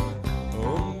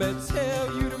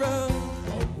 tell you to run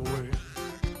all the way.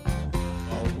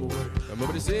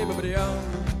 Nobody say, nobody on.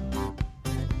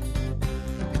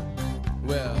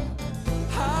 Well,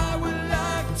 I would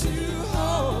like to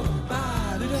hold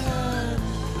my little hand.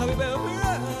 How we will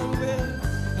run,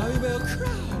 how we will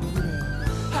cry.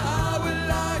 I would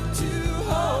like to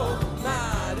hold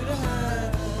my little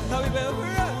hand. How we will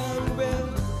run,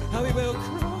 how we will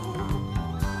cry.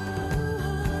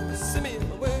 Send me in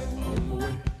my way,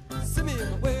 send me in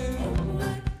my way,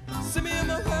 send me in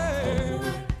my way,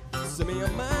 send me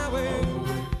on my way,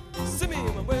 send me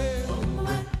in my way,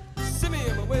 send me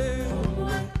in my way,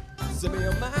 send me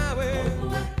on my way.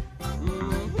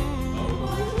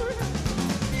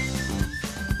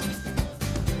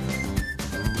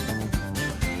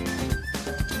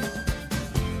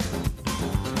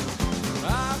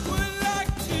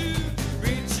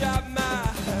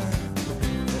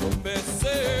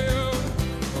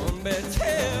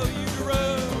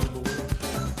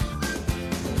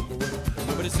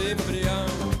 Everybody on.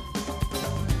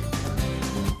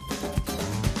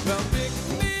 Well, pick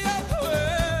me up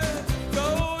with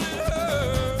golden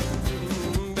hair.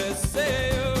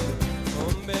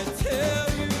 Tell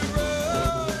you to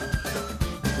run.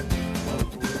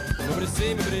 Nobody see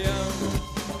everybody on.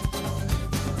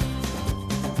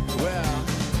 Well,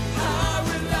 I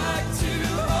would like to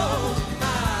hold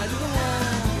my little hand.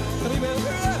 How you will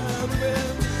run,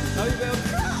 how you will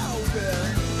crawl,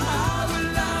 I would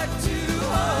like to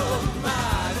hold my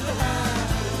little hand.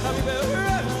 How we will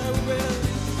run,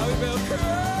 how we will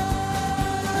crawl.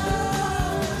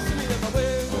 See me on my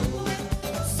way,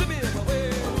 see me on my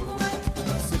way,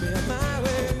 see me on my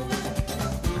way.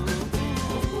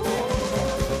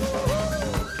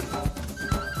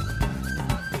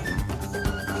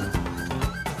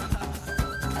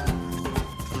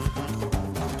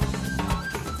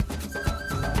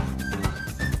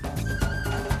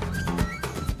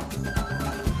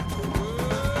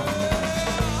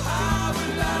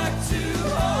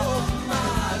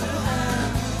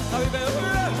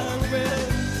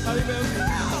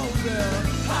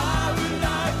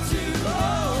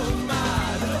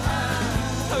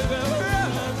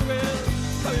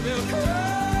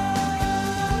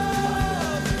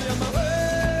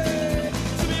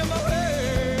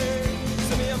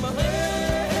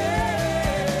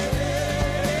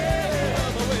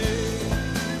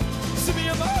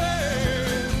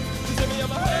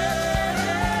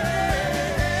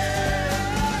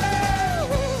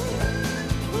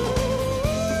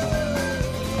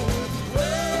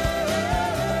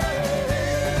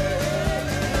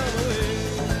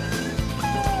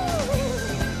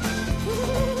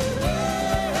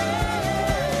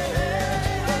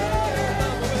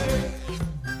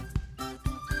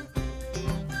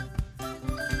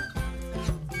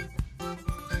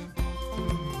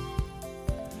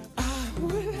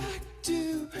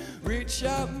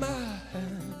 Out my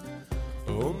hand,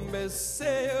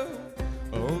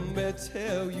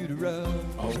 tell you to run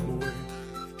all the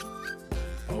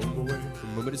way.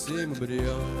 Nobody say, nobody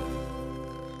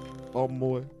Oh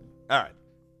boy. All right.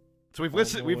 So we've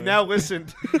listened. We've now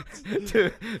listened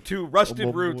to Rusted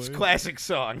Oh, Roots' boy. classic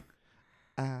song.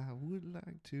 I would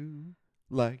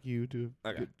like you to.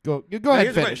 Okay. Go Now, ahead,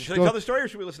 here's the question. finish. Should I Go- tell the story or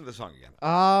should we listen to the song again?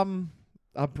 I'm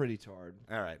pretty tired.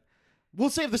 All right. We'll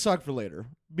save the song for later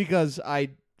because I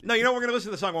No, you know, we're going to listen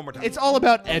to the song one more time. It's all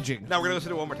about edging. No, we're going to listen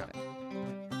to it one more time.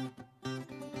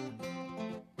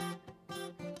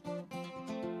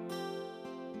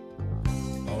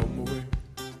 On my way,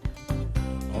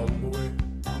 on my way,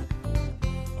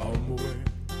 on my way,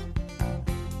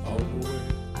 on my way.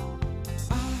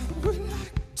 I would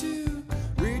like to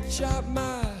reach out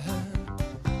my hand,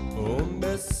 oh,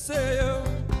 me say, oh,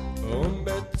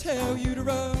 me tell you to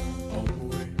run. On my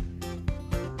way,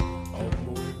 on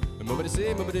my way. Nobody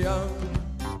say, nobody on.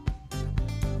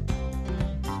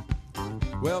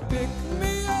 Well, pick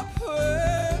me up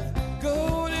with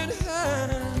golden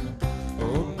hand.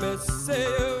 Oh, me say,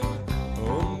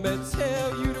 oh, me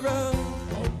tell you to run.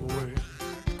 On my way,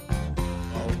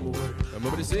 on my way.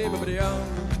 Nobody say, nobody on.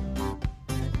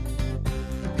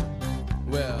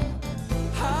 Well,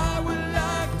 I would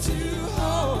like to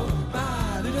hold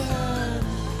my little hand.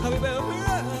 How we will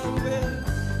run,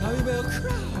 how we will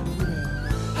cry.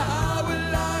 I would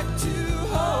like to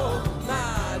hold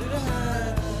my little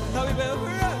hand. How we will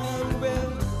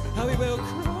run, how we will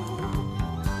cry.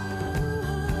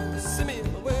 Send me in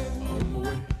my way,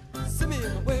 send me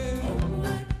in my way,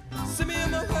 send me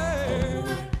in my way,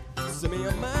 send me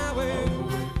on my way,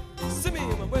 send me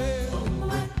in my way,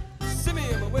 send me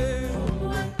in my way,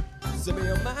 send me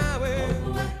on my way.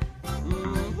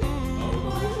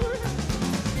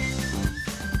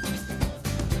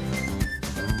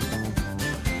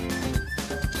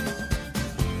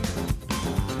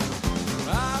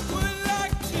 I would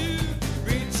like to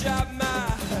reach out my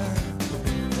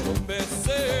hand, oh, me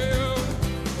say,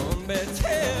 oh, me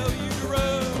tell you to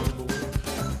run.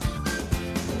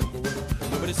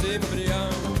 Nobody say, nobody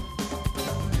on.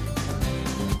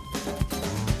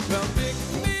 Well, pick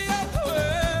me up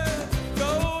with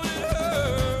golden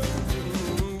hair,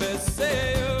 me say,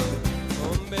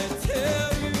 oh, me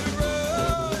tell you to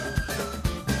run.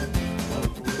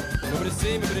 Nobody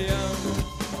say, nobody on.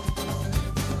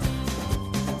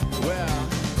 Well,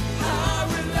 I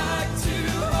would like to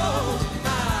hold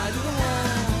my little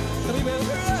hand. How we will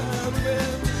run,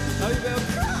 how we will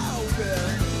crawl.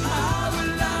 I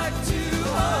would like to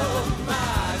hold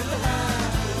my little hand.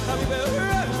 How we will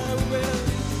run,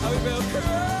 how we will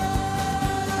crawl.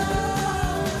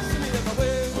 Send me on my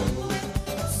way,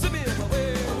 send me on my way,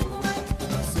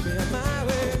 send me on my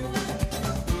way.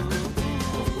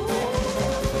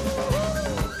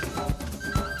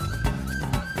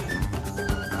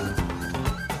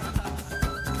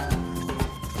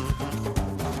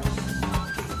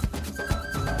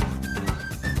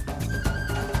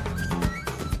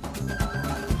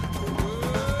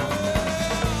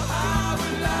 I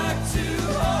would like to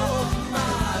hold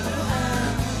my little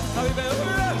hand. How we will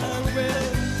run,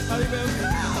 how we will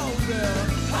crawl.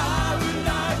 I would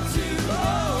like to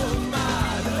hold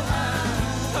my little hand.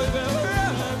 How we will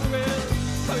run,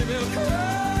 how we will crawl.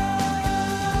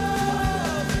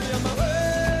 Send me on my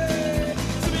way,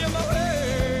 send me on my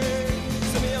way,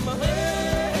 send me on my way,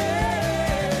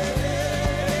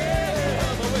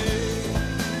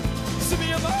 send me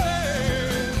on my way,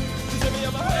 send me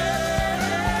on my way.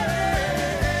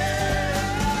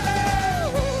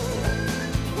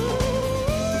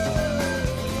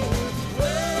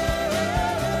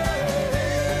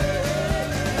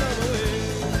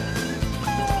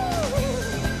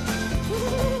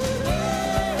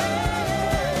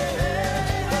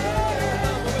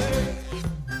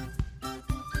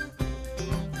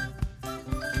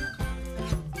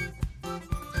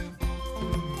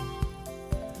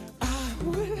 I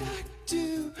would like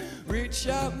to reach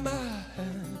out my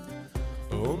hand.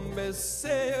 Oh, me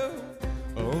say,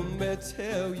 oh, me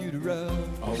tell you to run.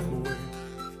 On my way,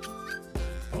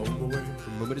 on my way.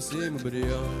 Nobody say, nobody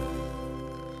on.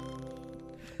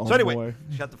 So anyway,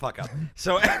 shut the fuck up.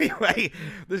 So anyway,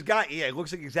 this guy, it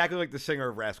looks like exactly like the singer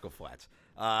of Rascal Flatts.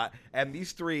 And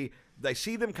these three, I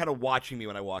see them kind of watching me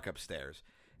when I walk upstairs.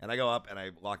 And I go up and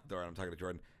I lock the door and I'm talking to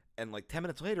Jordan. And like 10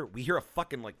 minutes later, we hear a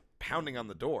fucking like pounding on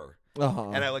the door.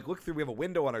 And I like look through, we have a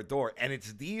window on our door and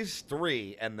it's these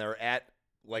three and they're at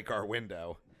like our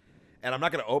window. And I'm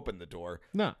not going to open the door.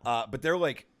 No. But they're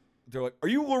like, are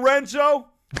you Lorenzo?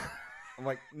 I'm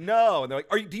like, no. And they're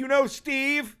like, do you know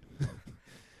Steve?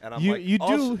 And I'm like, you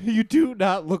do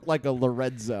not look like a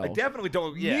Lorenzo. I definitely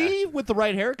don't. Yeah, Me with the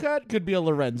right haircut could be a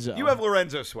Lorenzo. you have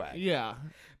Lorenzo swag. Yeah.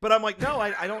 But I'm like, no,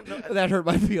 I don't know. That hurt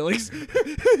my feelings.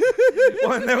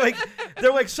 Well, and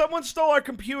they're like, someone stole our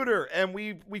computer and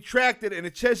we tracked it and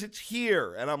it says it's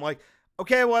here. And I'm like,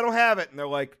 okay, well I don't have it. And they're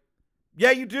like, yeah,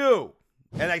 you do.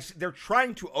 And they're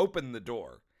trying to open the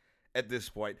door at this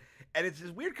point. And it's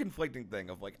this weird conflicting thing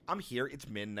of like, I'm here, it's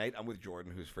midnight, I'm with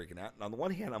Jordan who's freaking out. And on the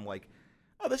one hand, I'm like,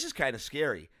 oh, this is kind of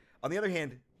scary. On the other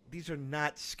hand, these are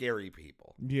not scary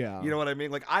people. Yeah. You know what I mean?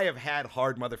 Like, I have had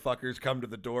hard motherfuckers come to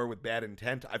the door with bad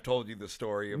intent. I've told you the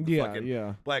story of the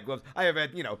fucking black gloves. I have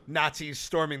had, Nazis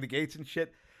storming the gates and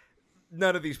shit.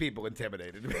 None of these people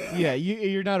intimidated me. Yeah,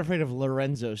 you're not afraid of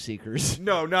Lorenzo seekers.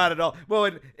 No, not at all. Well,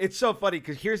 and it's so funny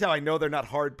because here's how I know they're not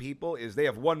hard people is they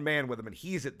have one man with them and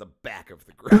he's at the back of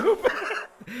the group.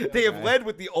 They have led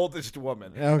with the oldest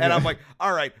woman. Okay. And I'm like,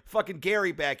 all right, fucking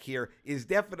Gary back here is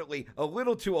definitely a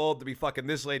little too old to be fucking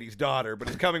this lady's daughter, but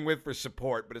is coming with for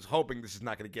support, but is hoping this is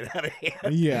not going to get out of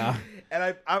hand. Yeah.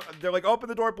 And they're like, open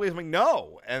the door, please. I'm like,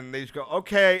 no. And they just go,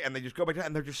 okay. And they just go back down,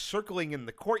 and they're just circling in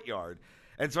the courtyard.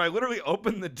 And so I literally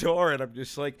open the door, and I'm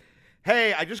just like,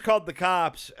 hey, I just called the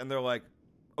cops. And they're like,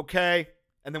 okay.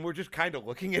 And then we're just kind of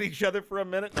looking at each other for a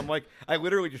minute. And I'm like, I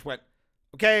literally just went,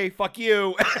 okay, fuck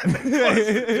you. And then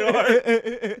closed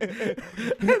the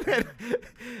door. And then,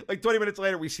 like 20 minutes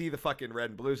later, we see the fucking red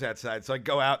and blues outside. So I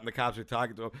go out and the cops are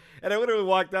talking to him. And I literally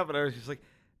walked up and I was just like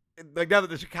now that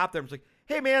there's a cop there, I'm just like,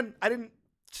 hey man, I didn't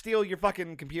steal your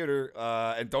fucking computer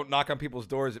and don't knock on people's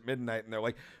doors at midnight. And they're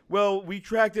like, well, we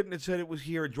tracked it and it said it was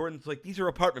here. And Jordan's like, these are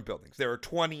apartment buildings. There are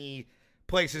 20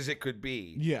 places it could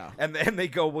be. Yeah. And then they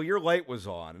go, well, your light was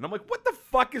on. And I'm like, what the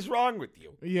fuck is wrong with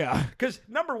you? Yeah. Because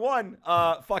number one,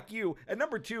 fuck you. And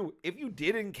number two, if you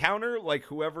did encounter like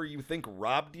whoever you think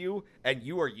robbed you and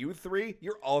you are you three,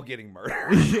 you're all getting murdered.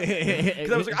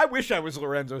 Because I was like, I wish I was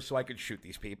Lorenzo so I could shoot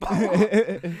these people.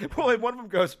 Well, and one of them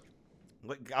goes,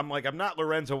 I'm like, I'm not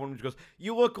Lorenzo. One of them goes,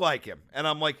 you look like him. And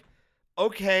I'm like,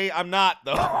 okay, I'm not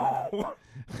though.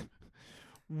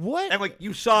 What? And like,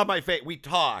 you saw my face. We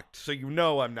talked, so you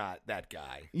know I'm not that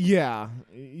guy. Yeah.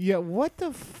 Yeah, what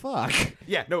the fuck?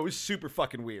 Yeah, no, it was super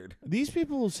fucking weird. These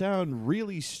people sound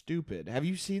really stupid. Have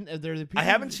you seen they're the people I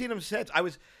haven't seen them since.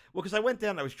 Because I went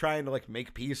down and I was trying to like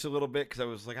make peace a little bit because I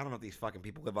was like, I don't know if these fucking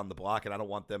people live on the block and I don't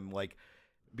want them like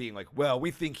being like, well,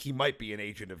 we think he might be an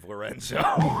agent of Lorenzo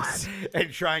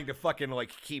and trying to fucking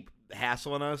like keep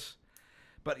hassling us.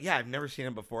 But yeah, I've never seen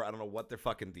him before. I don't know what their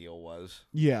fucking deal was.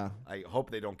 Yeah. I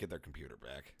hope they don't get their computer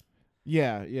back.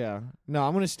 Yeah, yeah. No,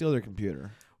 I'm going to steal their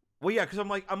computer. Well, yeah, because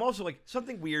I'm also like,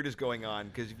 something weird is going on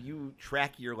because if you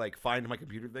track your like find my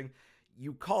computer thing,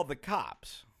 you call the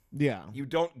cops. Yeah. You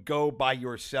don't go by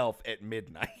yourself at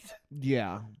midnight.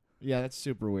 Yeah. Yeah, that's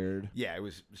super weird. Yeah, it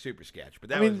was super sketch.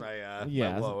 But that I mean, was my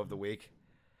yeah. low of the week.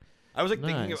 I was like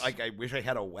thinking, Nice. like, I wish I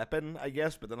had a weapon, I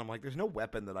guess, but then I'm like, there's no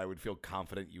weapon that I would feel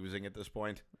confident using at this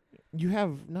point. You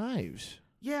have knives.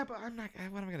 Yeah, but I'm not.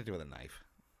 What am I gonna do with a knife?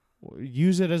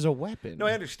 Use it as a weapon. No,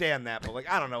 I understand that, but like,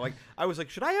 I don't know. Like, I was like,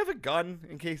 should I have a gun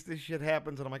in case this shit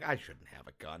happens? And I'm like, I shouldn't have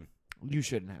a gun. You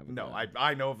shouldn't have a No, gun.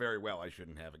 I know very well I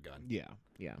shouldn't have a gun. Yeah,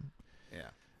 yeah.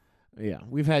 Yeah. Yeah.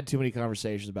 We've had too many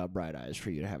conversations about bright eyes for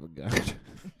you to have a gun.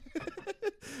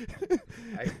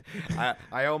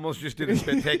 I almost just did a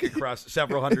spit take across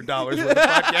several $100s worth of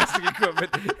podcasting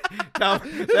equipment. Now,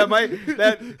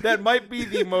 that might be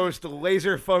the most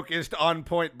laser focused on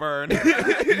point burn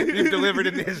you've delivered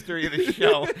in the history of the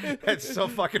show. That's so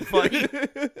fucking funny.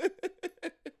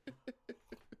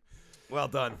 Well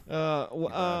done.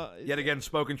 Yet again,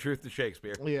 spoken truth to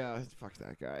Shakespeare. Yeah, fuck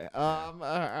that guy. All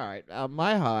right.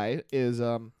 My high is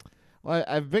well,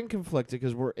 I've been conflicted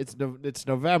because it's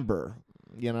November.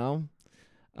 You know.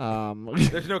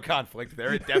 There's no conflict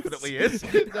there. It definitely is.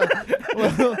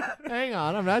 Well, hang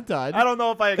on, I'm not done. I don't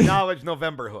know if I acknowledge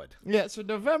Novemberhood. Yeah, so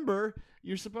November,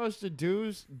 you're supposed to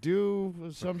do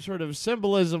some sort of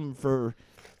symbolism for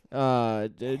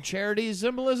charity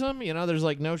symbolism. You know, there's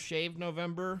like no shave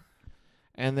November.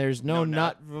 And there's no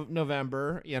nut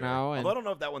November, you know. And Although I don't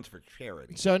know if that one's for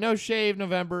charity. so no shave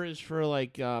November is for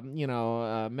like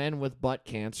men with butt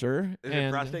cancer. Is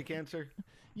it prostate cancer?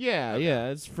 Yeah, yeah,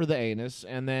 it's for the anus.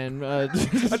 And then I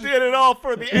did it all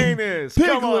for the anus.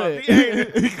 Come on, Piglet. the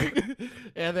anus.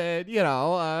 and then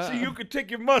So you could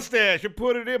take your mustache and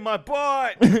put it in my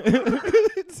butt.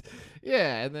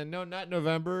 yeah, and then no nut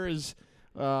November is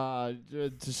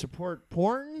to support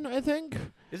porn, I think.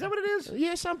 Is that what it is?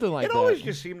 Yeah, something like It that. always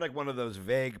just seemed like one of those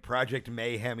vague Project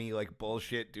Mayhem-y like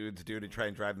bullshit dudes do to try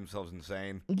and drive themselves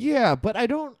insane. Yeah, but I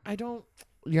don't.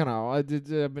 You know, I've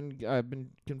been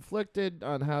conflicted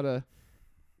on how to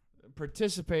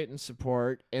participate and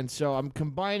support, and so I'm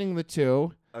combining the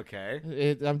two.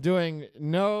 Okay. I'm doing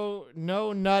no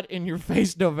nut in your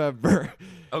face November.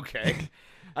 Okay.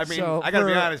 I mean, So I gotta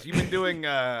be for- honest. You've been doing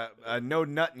no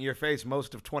nut in your face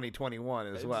most of 2021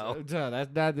 as well. That's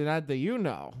not that you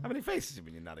know. How many faces have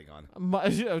you been nutting on?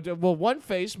 Well, one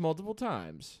face multiple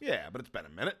times. Yeah, but it's been a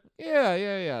minute.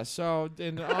 Yeah. So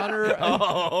in honor,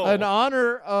 Oh. in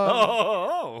honor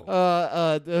of,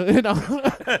 in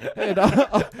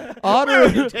Where honor, are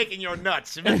you taking your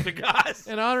nuts, Mr. Goss?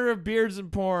 in honor of beards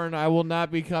and porn, I will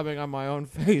not be coming on my own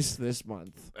face this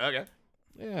month. Okay,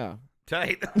 Yeah.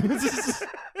 tight.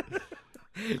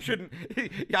 Shouldn't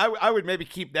I would maybe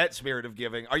keep that spirit of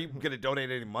giving. Are you going to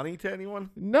donate any money to anyone?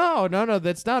 No.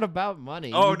 That's not about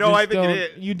money. Oh, You no, just I think it don't-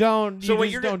 is. You don't. So You what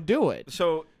just you're don't do it.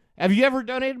 So Have you ever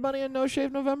donated money on No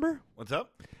Shave November? what's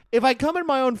up? If I come in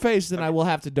my own face, then I will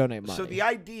have to donate money. So the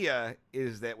idea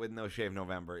is that with No Shave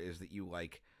November is that you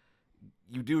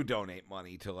do donate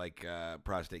money to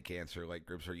prostate cancer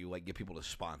groups, or you get people to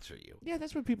sponsor you. yeah,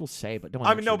 that's what people say, but don't.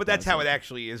 I mean, no, actually but that's does how it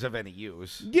actually is of any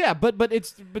use. Yeah, but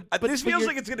it's but This feels you're-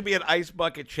 like it's going to be an ice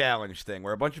bucket challenge thing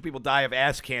where a bunch of people die of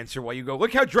ass cancer while you go,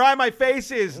 look how dry my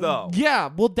face is, though. Yeah,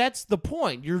 well, that's the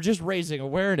point. You're just raising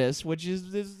awareness, which is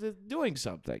doing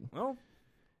something. Well,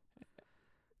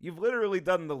 you've literally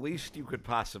done the least you could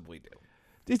possibly do.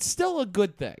 It's still a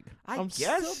good thing. I'm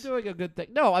guess. still doing a good thing.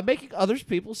 No, I'm making others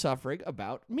people suffering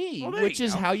about me, Well, there which you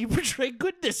is go. how you portray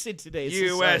goodness in today's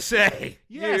society. USA.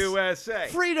 Yes. USA.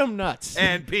 Freedom nuts.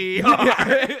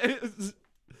 NPR.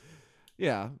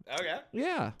 Yeah. Okay.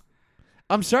 Yeah.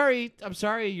 I'm sorry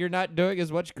you're not doing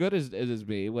as much good as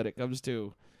me when it comes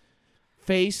to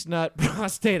face, nut,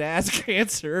 prostate, ass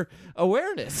cancer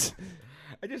awareness.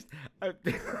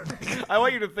 I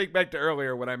want you to think back to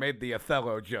earlier when I made the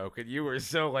Othello joke, and you were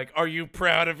so like, "Are you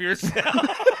proud of yourself?"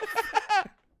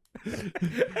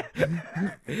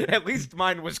 At least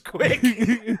mine was quick.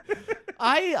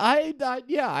 I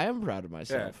am proud of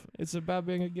myself. It's about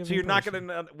being a giving So you're not person.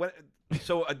 gonna.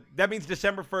 So that means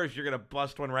December 1st, you're gonna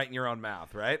bust one right in your own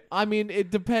mouth, right? I mean, it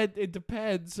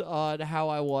depends on how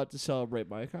I want to celebrate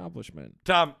my accomplishment.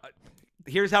 Tom,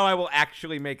 here's how I will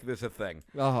actually make this a thing.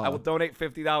 Uh-huh. I will donate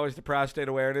 $50 to prostate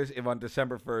awareness if on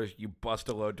December 1st you bust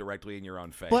a load directly in your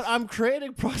own face. But I'm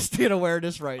creating prostate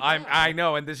awareness right now. I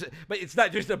know, and but it's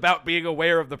not just about being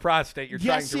aware of the prostate. You're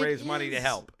Yes, trying to it raise money to is.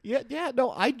 help.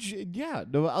 No.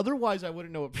 Otherwise, I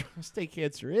wouldn't know what prostate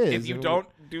cancer is. If you don't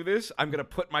do this, I'm gonna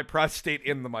put my prostate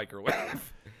in the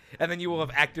microwave, and then you will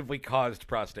have actively caused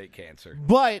prostate cancer.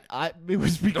 But it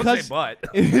was Don't because say but.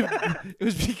 it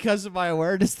was because of my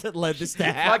awareness that led this to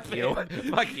happen.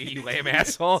 Fuck you, you lame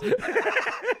asshole.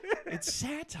 It's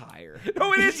satire.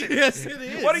 No, it isn't. Yes, it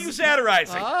is. What are you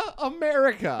satirizing?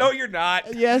 America. No, you're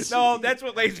not. Yes. No, that's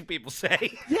what lazy people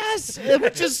say. Yes,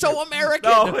 which is so American.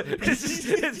 No, this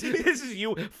is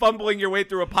you fumbling your way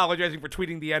through apologizing for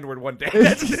tweeting the N-word one day.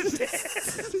 That's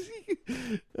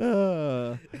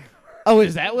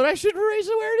is that what I should raise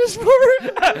awareness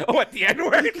for? what, the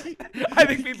N-word? I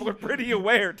think people are pretty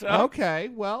aware, Tom. Okay,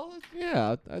 well,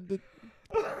 yeah.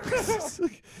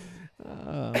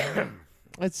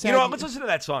 It's You know what? Let's listen to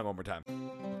that song one more time.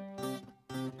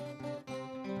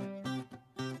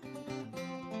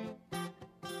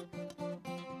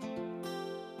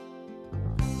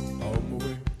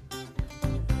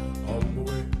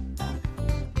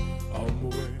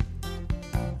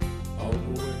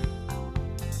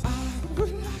 I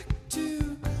would like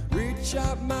to reach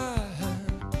out my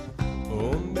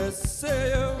hand,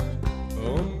 say,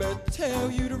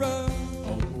 tell you to run.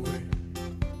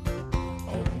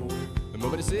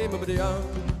 Nobody say, nobody on.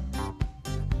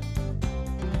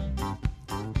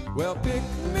 Well, pick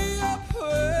me up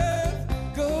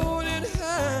with golden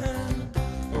hand.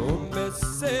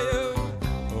 Say,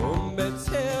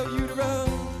 tell you to run.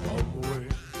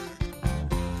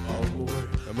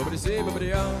 Nobody say,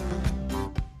 nobody on.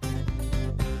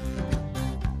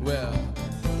 Well,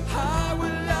 I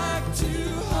would like to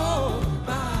hold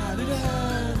my little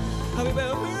hand. How we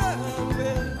will cry,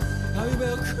 how we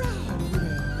will cry.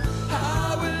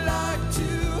 I would like to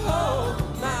hold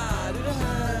my little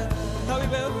hand. How we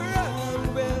will cry,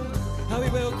 how we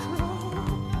will cry.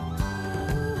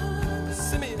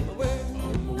 Send me in my way,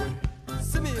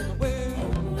 send me in my way,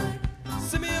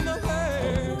 send me in my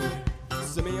way,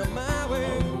 send me on my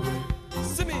way,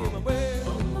 send me in my way,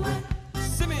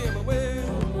 send me in my way,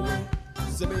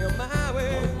 send me on my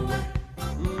way.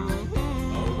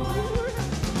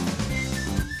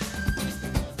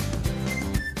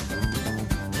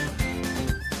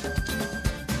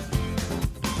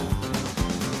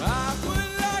 I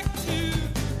would like to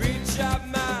reach out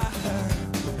my hand,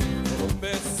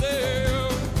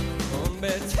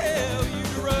 tell you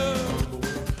to run.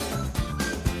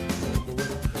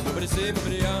 Nobody say,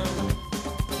 nobody on.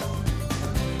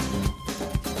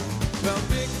 Well,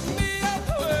 pick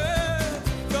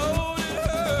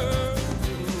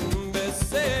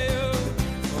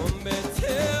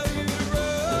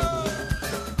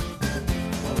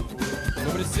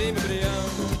see me,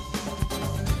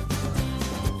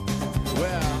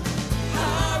 well,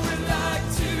 I would like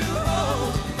to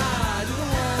hold my little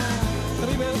hand.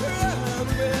 Happy bell,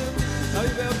 happy bell,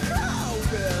 happy bell,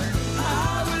 cowbell.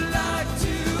 I would like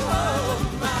to hold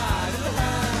my little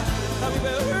hand. Happy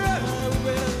bell, happy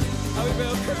bell, happy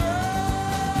bell, cowbell.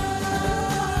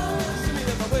 Send me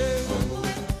on my way,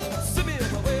 send me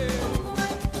on my way,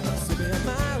 send me on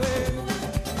my way.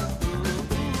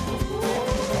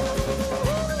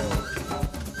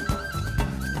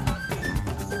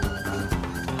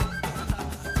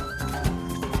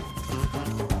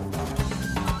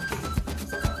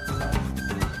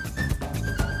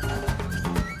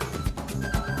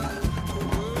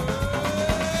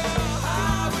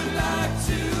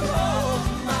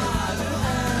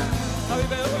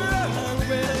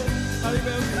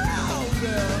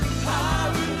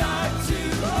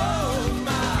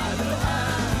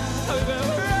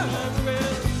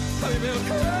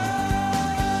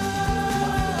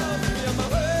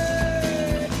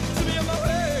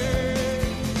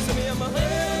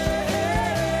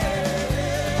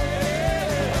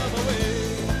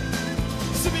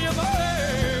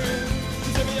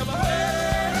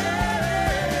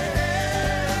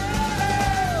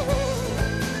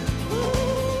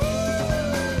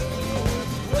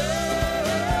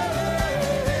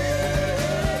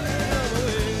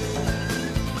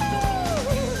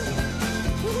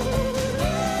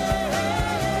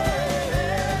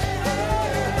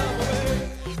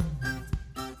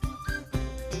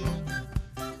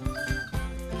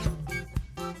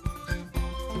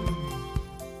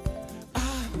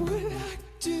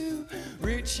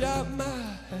 Reach out my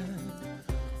hand,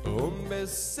 me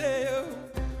say,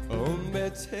 me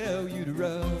tell you to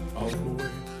run. On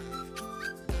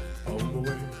my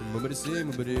way, mama to say,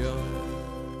 mama to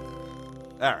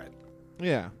All right.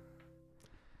 Yeah.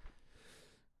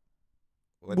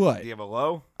 What? Do you have a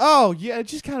low? Oh yeah,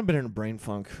 it's just kind of been in a brain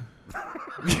funk.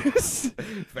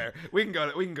 Fair. We can go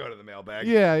to the mailbag.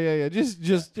 Yeah. Just.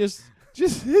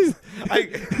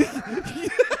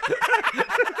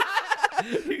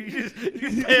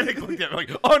 you panic looked at me like,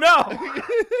 oh no.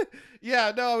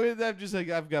 Yeah, no, I'm just like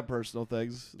I've got personal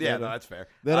things. Yeah, no, that's fair.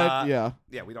 Yeah,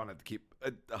 we don't have to keep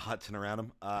Hudson around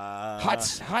him.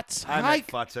 Huts. I'm Hi. at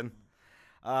Futson.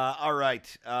 All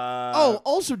right.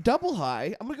 Also double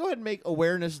high. I'm gonna go ahead and make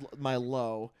awareness my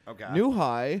low. Okay. New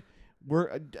high.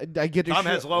 I get to. Tom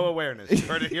has low awareness. You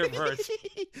heard it here first.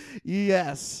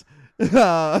 Yes.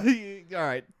 All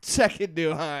right. Second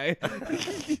new high.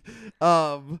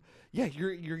 Yeah,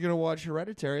 you're gonna watch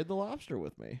Hereditary and The Lobster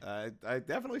with me. I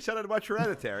definitely said it about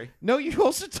Hereditary. No, you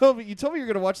also told me you're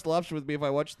gonna watch The Lobster with me if I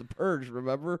watch The Purge.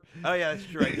 Remember? Oh yeah, that's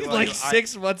true. Like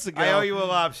 6 months ago. I owe you a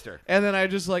lobster. And then I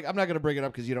just I'm not gonna bring it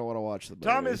up because you don't want to watch the movie.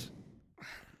 Tom is.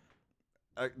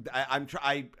 I'm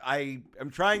trying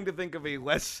to think of a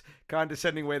less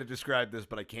condescending way to describe this,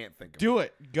 but I can't think of it. Do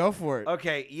it. Go for it.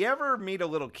 Okay, you ever meet a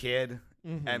little kid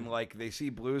and like they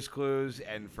see Blue's Clues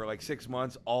and for like 6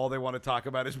 months all they want to talk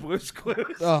about is Blue's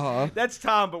Clues? Uh-huh. That's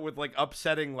Tom, but with like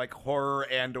upsetting like horror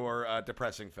and or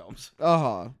depressing films.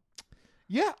 Uh-huh.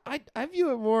 Yeah, I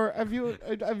view it more. I view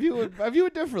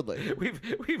it differently.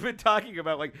 We've been talking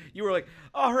about like you were like,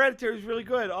 oh, Hereditary is really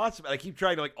good, awesome. And I keep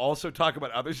trying to like also talk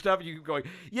about other stuff. And you keep going,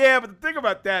 yeah, but the thing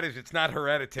about that is it's not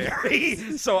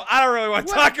Hereditary, so I don't really want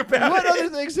to talk about what it. What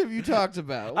other things have you talked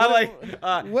about? I like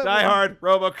Die Hard,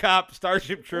 RoboCop,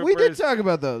 Starship Troopers. We did talk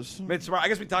about those. Midsommar. I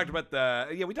guess we talked about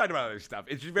we talked about other stuff.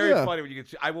 It's just very funny when you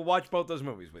get. I will watch both those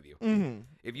movies with you. Mm-hmm.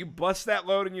 If you bust that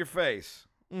load in your face.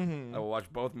 Mm-hmm. I will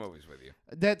watch both movies with you.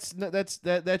 That's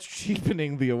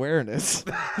cheapening the awareness.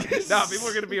 No, people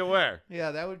are going to be aware.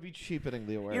 Yeah, that would be cheapening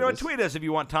the awareness. You know, tweet us if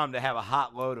you want Tom to have a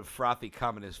hot load of frothy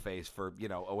cum in his face for,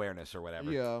 awareness or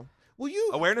whatever. Yeah. Well,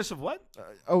 you awareness of what?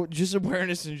 Just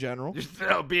awareness in general. Just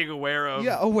being aware of.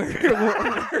 Yeah,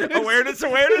 awareness.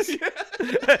 Awareness.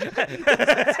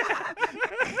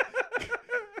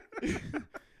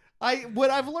 What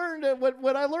I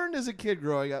learned as a kid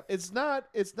growing up, it's not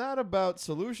about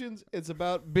solutions, it's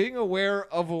about being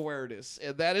aware of awareness.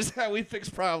 And that is how we fix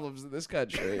problems in this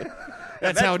country.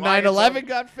 That's how 9/11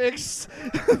 got fixed.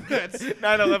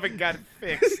 9/11 got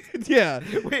fixed. Yeah.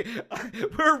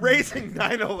 We're raising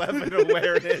 9/11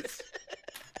 awareness.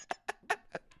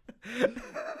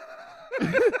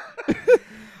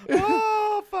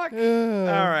 Oh fuck! All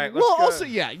right. Let's go. Also,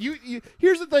 yeah. You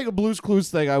here's the thing: a Blue's Clues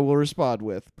thing. I will respond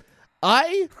with.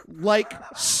 I like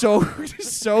so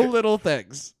little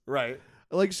things. Right.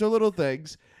 I like so little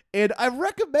things, and I've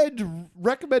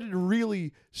recommended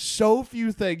really so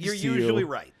few things. You're to usually you.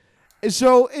 right.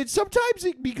 So sometimes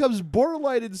it becomes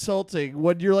borderline insulting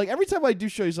when you're like, every time I do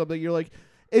show you something, you're like,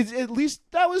 at least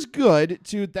that was good.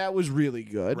 To that was really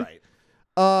good. Right.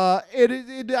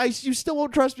 You still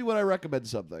won't trust me when I recommend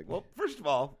something. Well, first of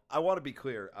all, I want to be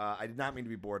clear. I did not mean to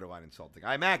be borderline insulting.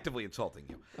 I'm actively insulting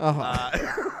you. I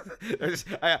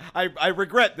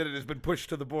regret that it has been pushed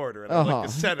to the border, and I'd like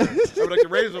to center. I would like to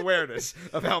raise awareness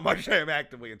of how much I am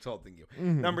actively insulting you.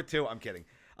 Number two, I'm kidding.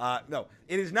 No,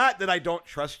 it is not that I don't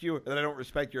trust you or that I don't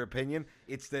respect your opinion.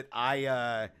 It's that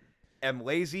I am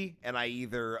lazy, and I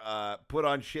either put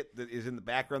on shit that is in the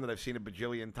background that I've seen a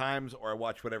bajillion times, or I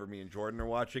watch whatever me and Jordan are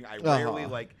watching. I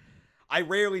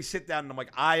rarely sit down and I'm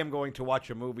like, I am going to watch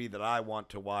a movie that I want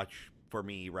to watch for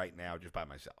me right now, just by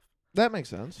myself. That makes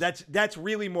sense. That's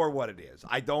really more what it is.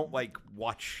 I don't like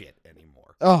watch shit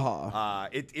anymore.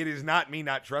 It is not me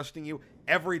not trusting you.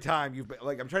 Every time you've been,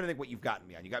 like, I'm trying to think what you've gotten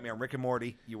me on. You got me on Rick and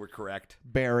Morty. You were correct.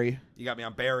 Barry. You got me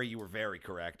on Barry. You were very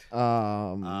correct.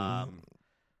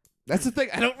 That's the thing.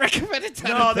 I don't recommend it.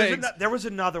 There was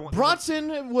another one.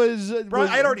 Bronson was. I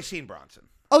had already seen Bronson.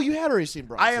 Oh, you had already seen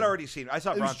Bronson. I had already seen. I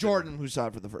saw Bronson. It was Jordan who saw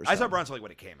it for the first time. I saw Bronson like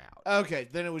when it came out. Okay,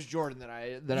 then it was Jordan that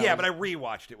I. But I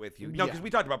rewatched it with you. No, because we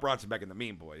talked about Bronson back in the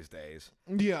Mean Boys days.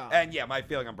 Yeah. And yeah, my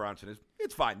feeling on Bronson is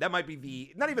it's fine. That might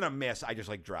be not even a miss. I just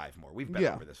like drive more. We've been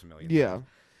over this a million times.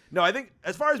 No, I think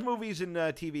as far as movies and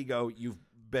TV go, you've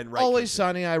been right. Always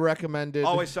Sunny, I recommended.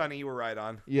 Always Sunny, you were right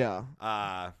on.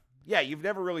 Yeah. Yeah, you've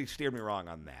never really steered me wrong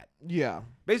on that. Yeah.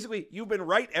 Basically, you've been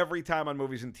right every time on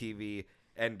movies and TV,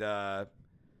 and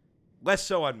less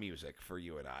so on music for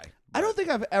you and I. I don't think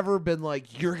I've ever been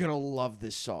like, you're gonna love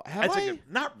this song. Have I?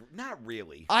 Not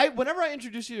really. Whenever I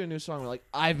introduce you to a new song, I'm like,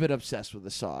 I've been obsessed with the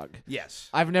song. Yes.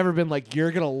 I've never been like,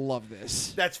 you're gonna love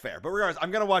this. That's fair. But regardless, I'm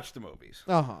gonna watch the movies.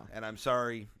 And I'm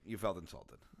sorry you felt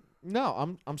insulted.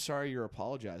 No, I'm sorry you're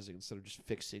apologizing instead of just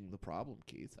fixing the problem,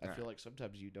 Keith. I feel like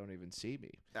sometimes you don't even see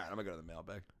me. All right, I'm gonna go to the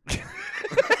mailbag.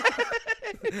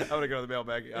 I'm gonna go to the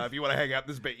mailbag. If you want to hang out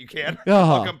this bit, you can.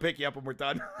 I'll come pick you up when we're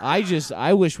done.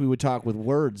 I wish we would talk with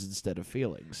words instead of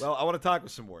feelings. Well, I want to talk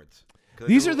with some words.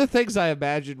 These are the things I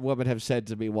imagine women have said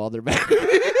to me while they're mad.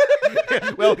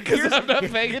 Well, because I'm not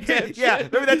paying attention. Yeah,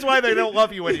 maybe that's why they don't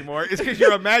love you anymore. Is because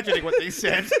you're imagining what they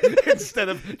said instead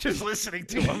of just listening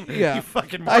to them. Yeah, you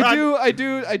fucking moron. I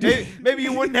do. Maybe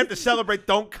you wouldn't have to celebrate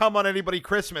 "Don't Come on Anybody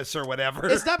Christmas" or whatever.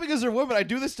 It's not because they're women. I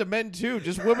do this to men too.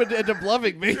 Just women end up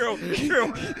loving me. True.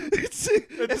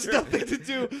 It's nothing to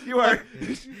do.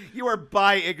 You are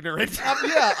bi ignorant.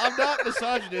 I'm not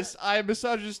misogynist. I am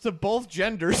misogynist to both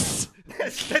genders.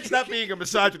 That's not being a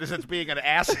misogynist. That's being an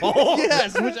asshole.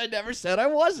 Yes, which I never said I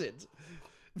wasn't.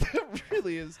 That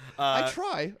really is. I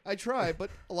try, but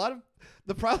a lot of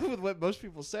the problem with what most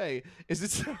people say is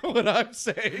it's not what I'm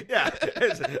saying. Yeah.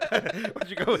 Why'd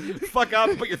you go fuck off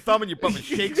and put your thumb in your bum and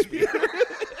Shakespeare?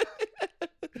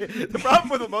 The problem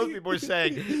with what most people are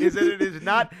saying is that it is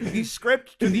not the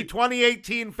script to the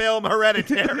 2018 film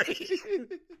Hereditary.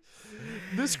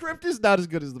 The script is not as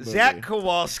good as the movie. Zach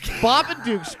Kowalski.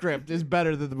 Babadook's script is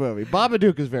better than the movie.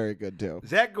 Babadook is very good, too.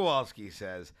 Zach Kowalski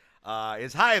says,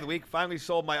 his high of the week, finally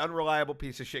sold my unreliable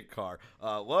piece of shit car.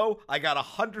 Low, I got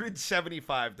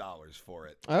 $175 for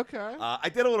it. Okay. I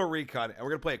did a little recon, and we're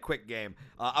going to play a quick game.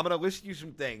 I'm going to list you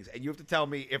some things, and you have to tell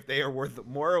me if they are worth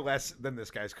more or less than this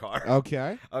guy's car.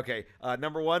 Okay. Okay.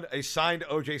 Number one, a signed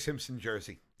O.J. Simpson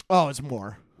jersey. Oh, it's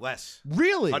more. Less.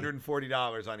 Really?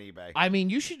 $140 on eBay. I mean,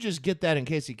 you should just get that in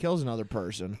case he kills another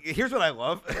person. Here's what I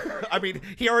love. I mean,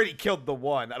 he already killed the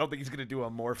one. I don't think he's going to do a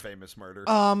more famous murder.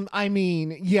 I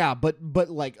mean, yeah, but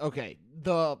like, okay,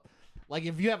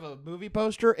 if you have a movie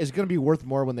poster, it's going to be worth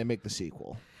more when they make the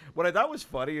sequel. What I thought was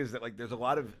funny is that, like, there's a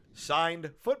lot of signed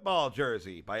football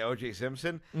jersey by O.J.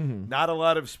 Simpson, not a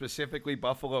lot of specifically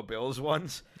Buffalo Bills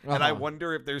ones. And I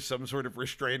wonder if there's some sort of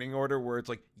restraining order where it's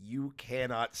like, you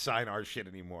cannot sign our shit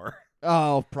anymore.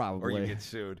 Oh, probably. Or you get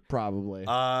sued. Probably.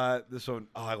 This one,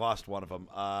 I lost one of them.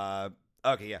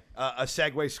 Okay, yeah. A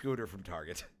Segway scooter from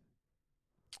Target.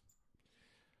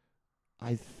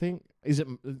 I think,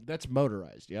 that's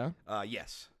motorized, yeah?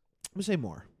 Yes. I'm going to say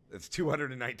more. It's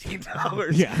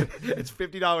 $219. Yeah. It's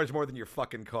 $50 more than your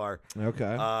fucking car. Okay.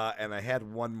 And I had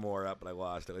one more up, but I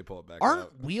lost it. Let me pull it back Aren't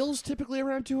out. wheels typically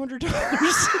around $200?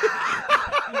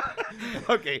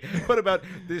 Okay. What about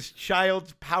this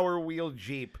child's Power Wheel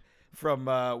Jeep from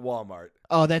Walmart?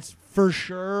 Oh, that's for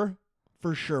sure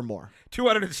more.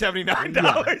 $279.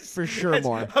 Yeah, for sure. That's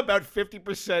more. About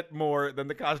 50% more than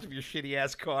the cost of your shitty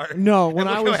ass car. No, when and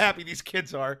I look was how happy these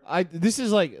kids are. This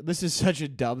is such a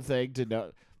dumb thing to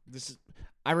know.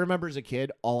 I remember as a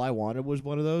kid, all I wanted was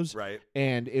one of those. Right.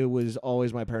 And it was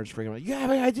always my parents freaking out. You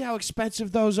have any idea how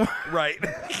expensive those are? Right.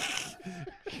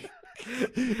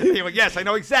 You're like, yes, I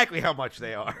know exactly how much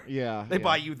they are. Yeah. They yeah.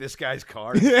 buy you this guy's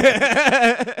car.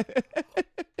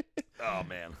 Oh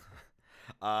man.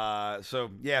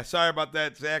 So yeah, sorry about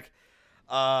that, Zach.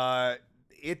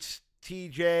 It's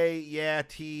TJ. Yeah,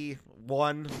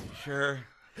 T1. Sure.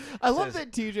 I love Says-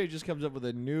 that TJ just comes up with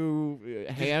a new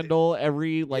handle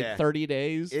every Yeah. 30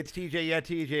 days. It's TJ. Yeah,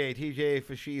 TJ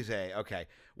Fashize. Okay.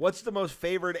 What's the most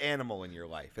favorite animal in your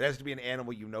life? It has to be an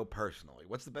animal you know personally.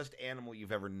 What's the best animal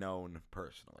you've ever known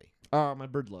personally? My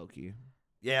bird Loki.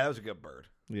 Yeah, that was a good bird.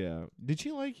 Yeah. Did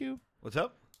she like you? What's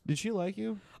up? Did she like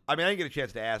you? I mean, I didn't get a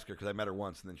chance to ask her because I met her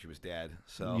once and then she was dead.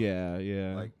 So Yeah,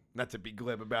 yeah. like, not to be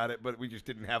glib about it, but we just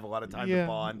didn't have a lot of time yeah, to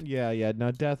bond. Yeah.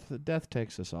 No, death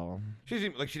takes us all. She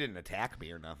didn't attack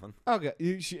me or nothing.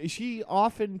 Okay. She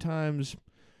oftentimes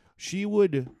she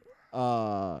would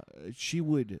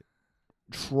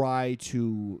try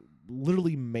to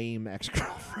literally maim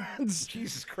ex-girlfriends.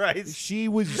 Jesus Christ. She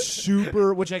was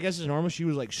super, which I guess is normal. She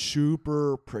was like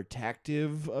super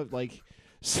protective of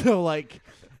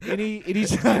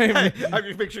anytime. I'm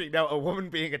just picturing now a woman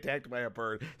being attacked by a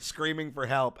bird, screaming for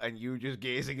help, and you just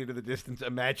gazing into the distance,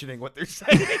 imagining what they're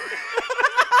saying.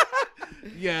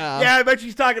 Yeah. Yeah, I bet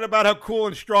she's talking about how cool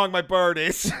and strong my bird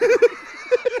is.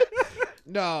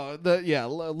 No,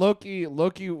 Loki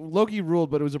ruled,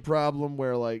 but it was a problem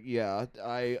where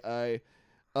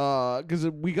because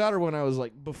we got her when I was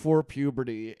before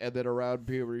puberty, and then around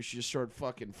puberty she just started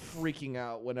fucking freaking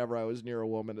out whenever I was near a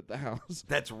woman at the house.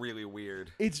 That's really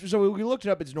weird. So we looked it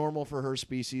up. It's normal for her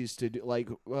species to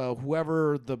do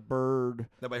whoever the bird.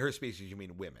 Now, by her species, you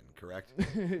mean women, correct?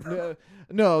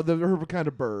 no, her kind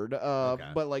of bird. Okay.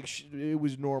 But it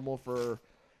was normal for.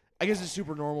 I guess it's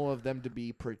super normal of them to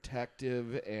be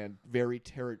protective and very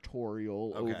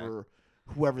territorial over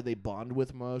whoever they bond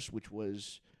with most, which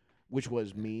was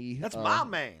me. That's my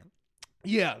man.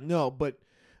 Yeah, no, but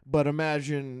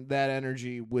imagine that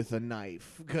energy with a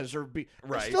knife, because I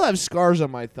Right. still have scars on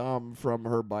my thumb from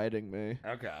her biting me.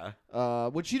 Okay.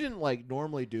 Which she didn't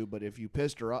normally do, but if you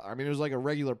pissed her off, I mean, it was like a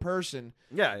regular person.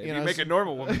 Yeah, if You you know, make a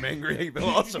normal woman angry, they'll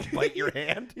also bite your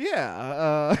hand.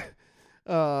 Yeah.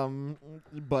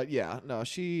 But yeah, no,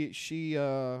 she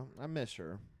I miss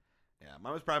her. Yeah,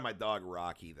 mine was probably my dog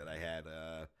Rocky that I had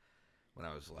when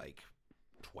I was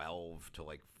 12 to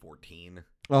 14.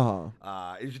 He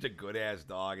was just a good ass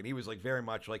dog, and he was very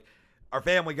much our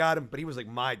family got him, but he was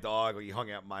my dog. He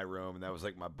hung out in my room, and that was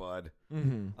my bud.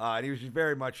 Mm-hmm. And he was just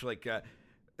very much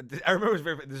I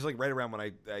remember this is right around when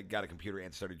I got a computer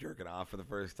and started jerking off for the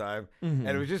first time, Mm-hmm.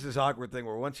 and it was just this awkward thing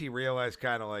where once he realized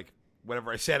kind of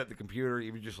whenever I sat at the computer, he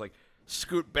would just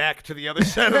scoot back to the other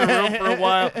side of the room for a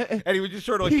while, and he would just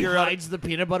sort of He peer out. hides the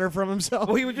peanut butter from himself.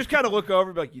 Well, he would just kind of look over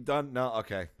and be like, "You done? No,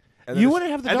 okay." And then You this- want to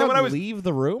have the and then when I dog was- leave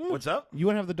the room? What's up? You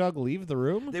want to have the dog leave the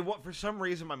room? For some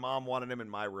reason, my mom wanted him in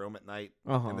my room at night,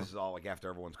 Uh-huh. and this is all after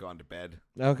everyone's gone to bed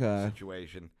Okay.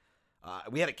 situation.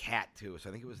 We had a cat too, so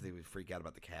I think they would freak out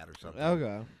about the cat or something.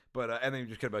 Okay. But and then you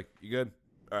just kind of like, "You good?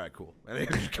 All right, cool." And then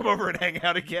just come over and hang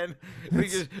out again. And he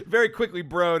just very quickly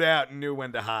broed out and knew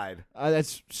when to hide.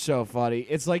 That's so funny.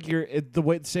 It's like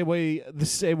the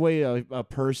same way a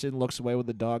person looks away when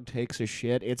the dog takes a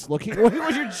shit. It's looking away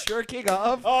when you're jerking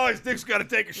off. Oh, his dick's got to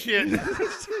take a shit.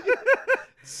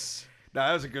 No,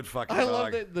 that was a good fucking I dog.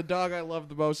 love that the dog I love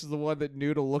the most is the one that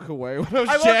knew to look away when I was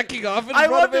I love- jacking off in I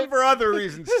front loved of him for other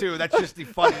reasons too. That's just the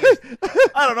funniest.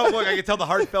 I don't know. Look, I can tell the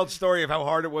heartfelt story of how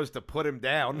hard it was to put him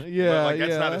down. Yeah, but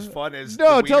that's not yeah. as fun as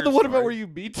No, the tell the wiener one about story. where you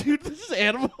Me Too'd this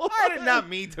animal. I did not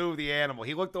Me Too the animal.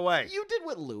 He looked away. You did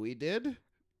what Louis did.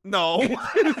 No.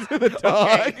 The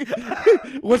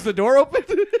dog. Was the door open?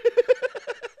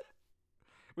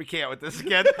 We can't with this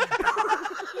again.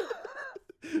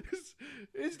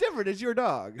 It's different. It's your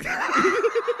dog.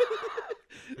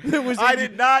 That was I in-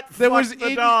 did not that fuck was the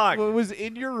in, dog. was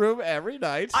in your room every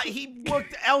night. He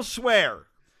looked elsewhere.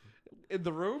 In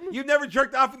the room? You never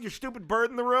jerked off with your stupid bird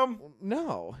in the room?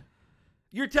 No.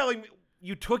 You're telling me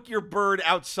you took your bird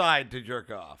outside to jerk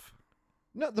off?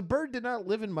 No, the bird did not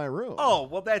live in my room. Oh,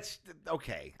 well, that's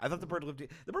okay. I thought the bird lived.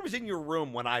 The bird was in your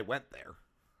room when I went there.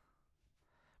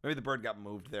 Maybe the bird got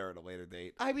moved there at a later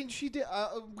date. I mean, she did.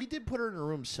 We did put her in a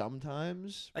room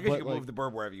sometimes. I guess but, you can move the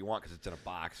bird wherever you want because it's in a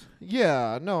box.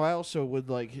 Yeah, no. I also would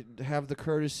have the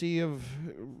courtesy of.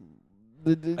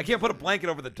 I can't put a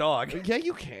blanket over the dog. Yeah,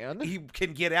 you can. He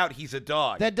can get out. He's a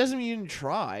dog. That doesn't mean you didn't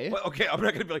try. Well, okay, I'm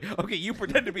not going to be like, okay, you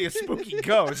pretend to be a spooky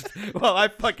ghost while I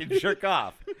fucking jerk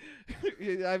off.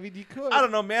 I mean, you could. I don't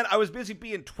know, man. I was busy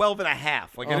being 12 and a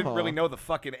half. I didn't Uh-huh. really know the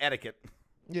fucking etiquette.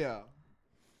 Yeah.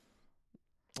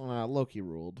 Loki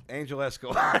ruled. Angel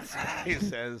Escalante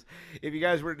says, if you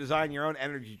guys were to design your own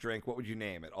energy drink, what would you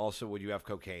name it? Also, would you have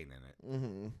cocaine in it?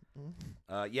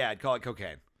 Mm-hmm. Yeah, I'd call it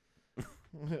cocaine.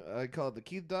 I call it the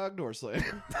Keith Dog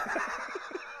Doorslayer.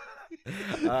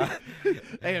 Uh,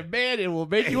 And man, it will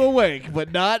make you awake,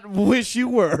 but not wish you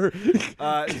were.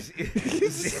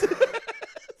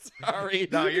 Sorry.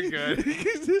 No, you're good.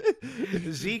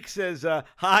 Zeke says,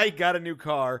 hi, got a new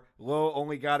car. Low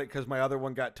only got it because my other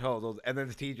one got totaled. And then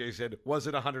the TJ said, was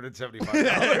it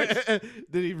 $175?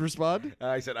 Did he respond?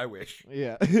 I said, I wish.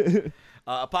 Yeah.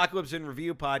 Apocalypse in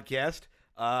Review podcast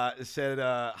said,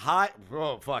 hi.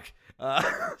 Oh, fuck.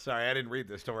 Sorry, I didn't read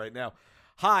this till right now.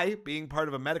 Hi, being part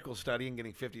of a medical study and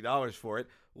getting $50 for it.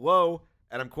 Low,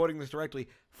 and I'm quoting this directly,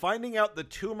 finding out the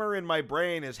tumor in my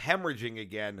brain is hemorrhaging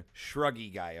again.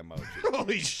 Shruggy guy emoji.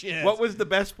 Holy shit. What was the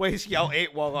best place y'all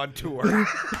ate while on tour? Man,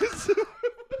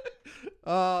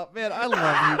 I love you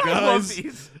I love guys.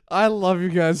 these. I love you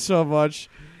guys so much.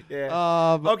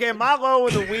 Yeah. Okay, my low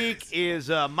of the week is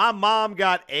my mom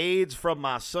got AIDS from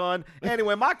my son.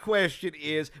 Anyway, my question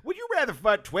is, would you rather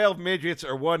fight 12 midgets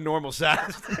or one normal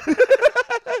size?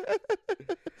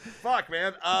 Fuck,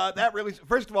 man. That really,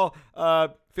 first of all,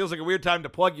 feels like a weird time to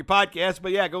plug your podcast,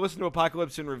 but yeah, go listen to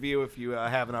Apocalypse in Review if you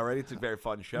haven't already. It's a very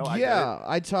fun show.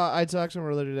 I talked to him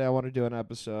earlier today. I want to do an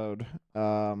episode.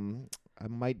 I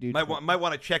might do. Might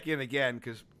want to check in again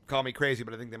because call me crazy,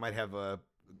 but I think they might have a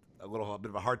bit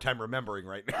of a hard time remembering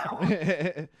right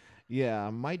now. Yeah, I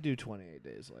might do 28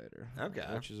 Days Later. Okay.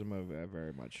 Which is a movie I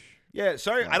very much. Yeah,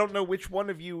 sorry, I don't know which one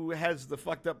of you has the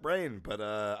fucked up brain, but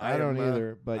I don't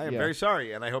either. But I am yeah. very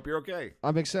sorry, and I hope you're okay.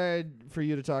 I'm excited for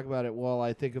you to talk about it while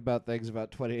I think about things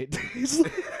about 28 Days.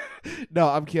 No,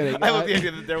 I'm kidding. I love the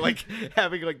idea that they're like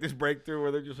having like this breakthrough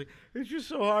where they're just like, it's just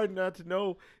so hard not to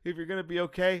know if you're gonna be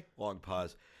okay. Long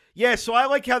pause. Yeah, so I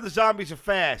like how the zombies are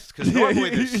fast because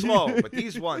normally they're slow, but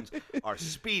these ones are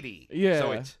speedy. Yeah.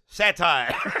 So it's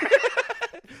satire.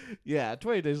 Yeah,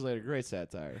 28 Days Later, great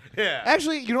satire. Yeah.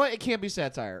 Actually, you know what? It can't be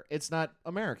satire. It's not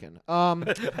American.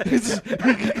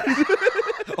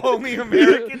 Only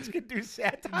Americans can do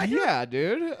satire. Yeah,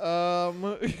 dude.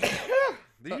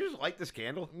 Did you just light this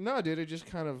candle? No, dude, it just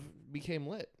kind of became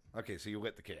lit. Okay, so you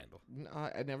lit the candle. No,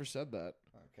 I never said that.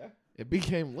 Okay. It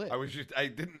became lit.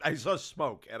 I saw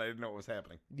smoke and I didn't know what was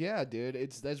happening. Yeah, dude.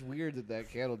 That's weird that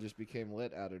candle just became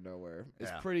lit out of nowhere. It's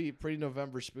Yeah. pretty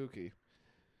November spooky.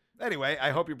 Anyway, I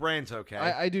hope your brain's okay.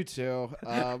 I do too.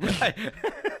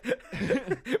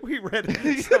 We read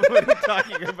somebody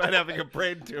talking about having a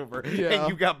brain tumor, Yeah. and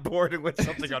you got bored and lit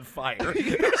something on fire.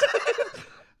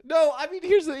 No, I mean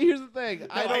here's the thing.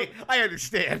 I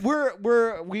understand.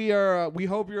 We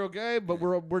hope you're okay, but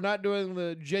we're not doing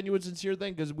the genuine sincere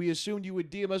thing because we assumed you would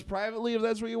DM us privately if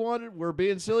that's what you wanted. We're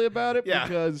being silly about it Yeah.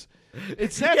 because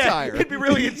it's Yeah, satire. it'd be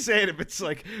really insane if it's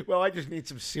like, well, I just need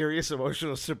some serious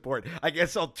emotional support. I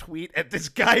guess I'll tweet at this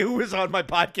guy who was on my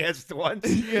podcast once,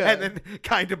 Yeah. and then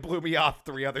kind of blew me off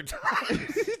 3 other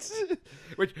times.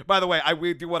 Which, by the way,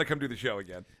 we do want to come do the show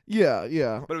again.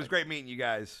 Yeah. But it was great meeting you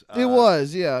guys. It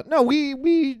was, yeah. No,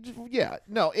 yeah.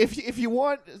 No, if you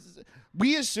want,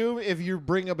 we assume if you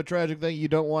bring up a tragic thing, you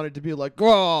don't want it to be like,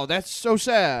 oh, that's so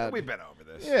sad. We've been over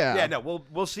this. Yeah. Yeah, no,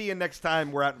 we'll see you next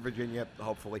time we're out in Virginia,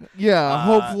 hopefully. Yeah,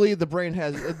 hopefully the brain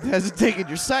hasn't taken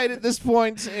your sight at this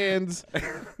point, and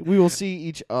we will see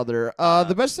each other.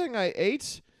 The best thing I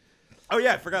ate. Oh,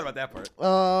 yeah, I forgot about that part.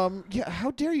 Yeah.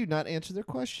 How dare you not answer their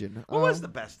question? What was the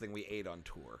best thing we ate on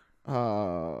tour?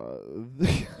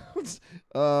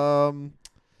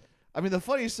 I mean, the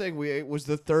funniest thing we ate was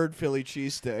the third Philly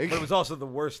cheesesteak. But it was also the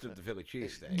worst of the Philly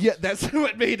cheesesteaks. Yeah, that's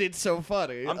what made it so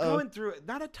funny. I'm going through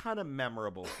not a ton of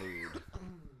memorable food.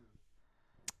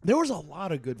 There was a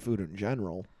lot of good food in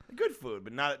general. Good food,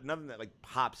 but nothing that like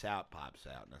pops out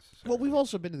necessarily. Well, we've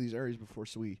also been to these areas before,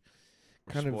 so We're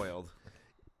kind of spoiled.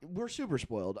 we're super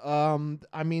spoiled.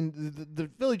 I mean, the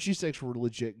Philly cheesesteaks were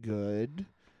legit good.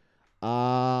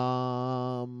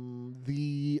 Honestly,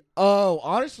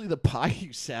 the pie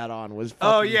you sat on was fucking,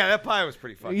 Oh yeah, that pie was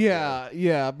pretty fucking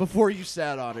yeah. Before you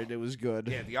sat on it, it was good.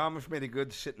 good. Yeah, the Amish made a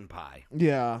good sitting pie.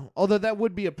 Yeah. Although that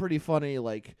would be a pretty funny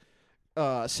like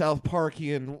South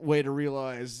Parkian way to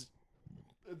realize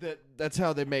that that's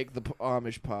how they make the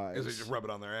Amish pies. Is they just rub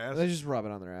it on their ass? They just rub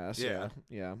it on their ass. Yeah.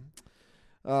 Yeah.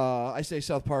 I say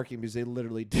South Parkian because they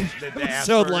literally did. The ass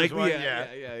so burgers like one?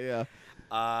 yeah.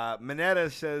 Minetta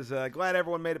says, glad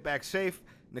everyone made it back safe.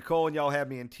 Nicole and y'all had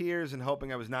me in tears and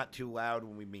hoping I was not too loud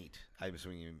when we meet. I'm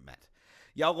assuming you met.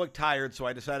 Y'all look tired, so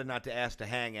I decided not to ask to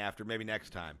hang after. Maybe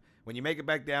next time. When you make it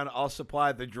back down, I'll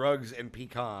supply the drugs and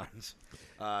pecans.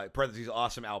 Parentheses,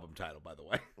 awesome album title, by the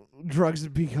way. Drugs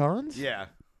and pecans? Yeah.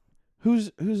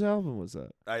 Whose album was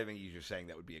that? I think you're just saying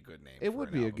that would be a good name. It for would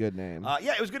an be a album. good name.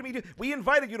 Yeah, it was going to be. We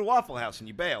invited you to Waffle House and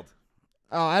you bailed.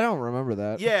 Oh, I don't remember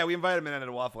that. Yeah, we invited him in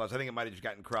at Waffle House. I think it might have just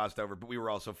gotten crossed over, but we were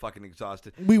all so fucking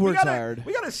exhausted. We were gotta- tired.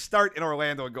 We got to start in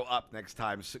Orlando and go up next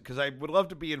time because I would love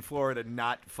to be in Florida,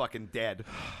 not fucking dead.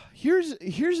 Here's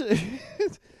here's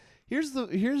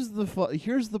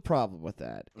the problem with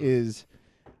that is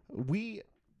we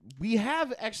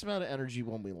have X amount of energy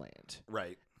when we land,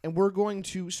 Right, and we're going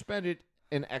to spend it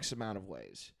in X amount of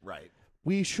ways. right.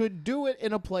 We should do it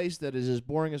in a place that is as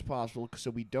boring as possible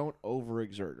so we don't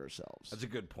overexert ourselves. That's a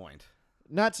good point.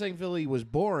 Not saying Philly was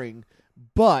boring,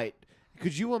 but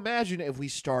could you imagine if we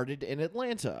started in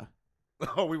Atlanta?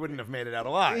 Oh, we wouldn't have made it out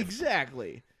alive.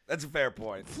 Exactly. That's a fair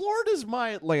point. Florida's my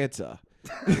Atlanta.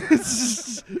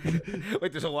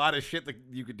 Wait, there's a lot of shit that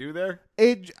you could do there?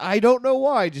 I don't know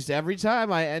why. Just every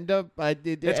time I end up,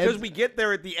 It's because we get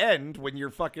there at the end when you're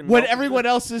fucking... when everyone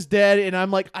else is dead, and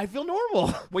I'm like, I feel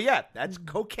normal. Well, yeah, that's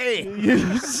cocaine.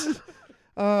 Yes.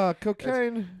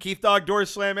 Cocaine. Keith Dog Door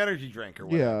Slam energy drink or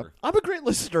Yeah, whatever. I'm a great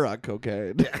listener on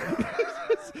cocaine.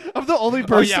 I'm the only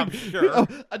person. yeah, I'm sure.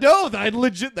 No, I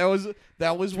legit. That was one.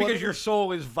 Because your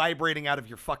soul is vibrating out of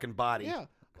your fucking body. Yeah.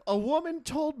 A woman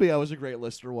told me I was a great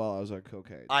listener while I was on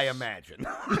cocaine. I imagine.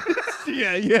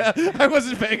 yeah. I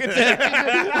wasn't paying attention.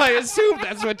 I assumed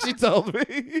that's what she told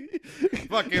me.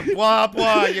 Fucking blah,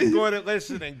 blah. You're good at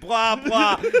listening. Blah,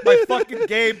 blah. My fucking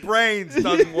gay brains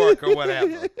doesn't work or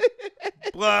whatever.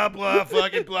 Blah, blah,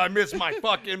 fucking blah. I miss my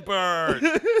fucking bird.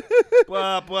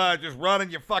 Blah, blah. Just running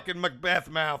your fucking Macbeth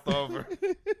mouth over.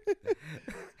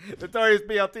 Notorious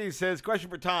BLT says, question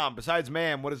for Tom. Besides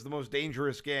man, what is the most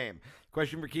dangerous game?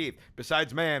 Question for Keith.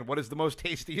 Besides man, what is the most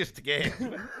tastiest game?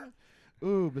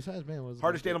 Ooh, besides man, what's the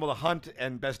Hardest most- animal to hunt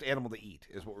and best animal to eat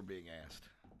is what we're being asked.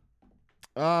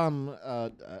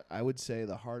 I would say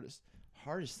the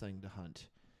hardest thing to hunt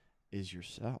is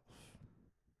yourself.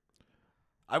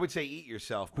 I would say eat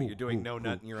yourself, but Ooh, you're doing ooh, no ooh.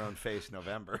 nut in your own face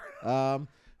November.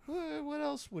 What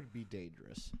else would be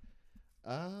dangerous?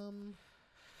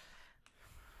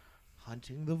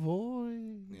 Hunting the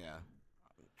void. Yeah.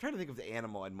 I'm trying to think of the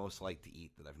animal I'd most like to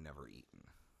eat that I've never eaten.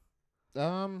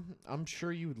 I'm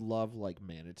sure you would love like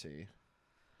manatee.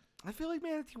 I feel like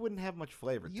manatee wouldn't have much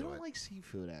flavor You to don't it. like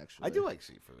seafood, actually. I do like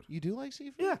seafood. You do like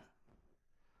seafood? Yeah.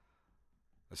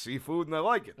 The seafood and I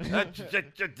like it.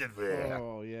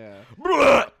 Oh yeah.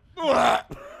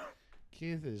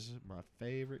 Keith is my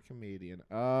favorite comedian.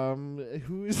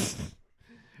 Who is?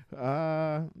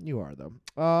 You are though.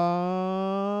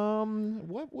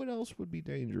 What else would be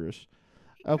dangerous?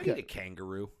 I'd eat a Okay,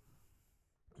 kangaroo.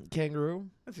 kangaroo.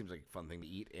 That seems like a fun thing to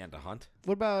eat and to hunt.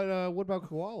 What about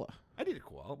koala? I'd eat a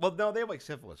koala. Well, no, they have like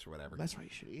syphilis or whatever. That's why you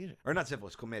should eat it. Or not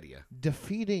syphilis, chlamydia.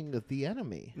 Defeating the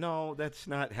enemy. No, that's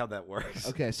not how that works.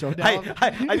 Okay, so now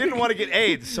I didn't want to get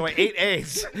AIDS, so I ate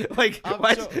AIDS. Like,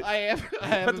 what? So I am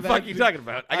What the fuck are you talking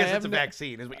about? I guess it's a am na-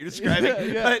 vaccine, is what you're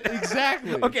describing. Yeah, But-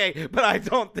 exactly. Okay, but I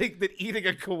don't think that eating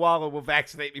a koala will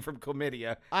vaccinate me from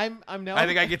chlamydia. I'm now. I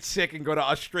think I get sick and go to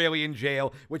Australian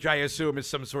jail, which I assume is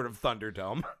some sort of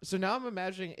Thunderdome. So now I'm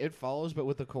imagining It Follows, but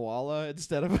with a koala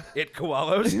instead of. It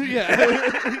koalas? Yeah.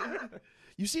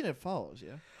 You've seen It Follows,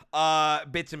 yeah?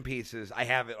 Bits and pieces. I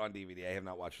have it on DVD. I have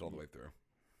not watched it all the way through.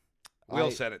 Will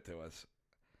sent it to us.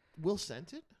 Will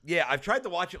sent it? Yeah, I've tried to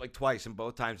watch it like twice, and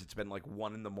both times it's been like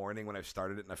 1 a.m. when I've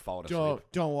started it and I've fallen asleep.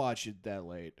 Don't watch it that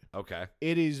late. Okay.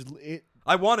 It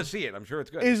I want to see it. I'm sure it's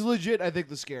good. is legit. I think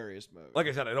the scariest movie. Like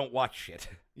I said, I don't watch shit.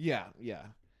 Yeah.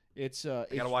 It's I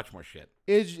gotta watch more shit.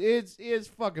 it's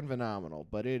fucking phenomenal,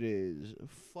 but it is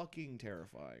fucking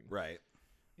terrifying. Right.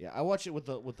 Yeah, I watched it with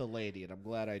the lady, and I'm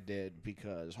glad I did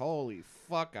because holy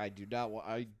fuck, I do not want.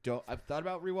 I've thought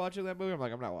about rewatching that movie. I'm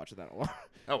like, I'm not watching that alone.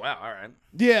 Oh wow. All right.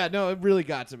 Yeah, no, it really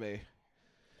got to me.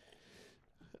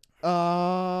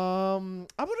 I'm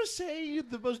gonna say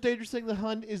the most dangerous thing to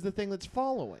hunt is the thing that's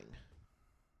following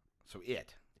So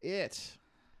it. it.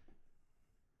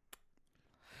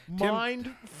 Tim-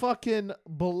 Mind fucking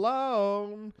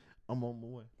blown. I'm on my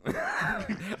way.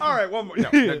 All right, one more. No,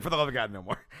 for the love of God, no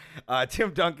more.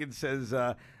 Tim Duncan says,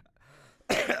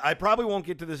 I probably won't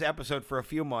get to this episode for a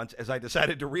few months as I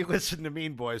decided to re-listen to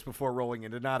Mean Boys before rolling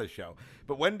into Not a Show.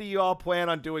 But when do you all plan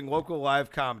on doing local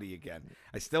live comedy again?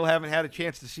 I still haven't had a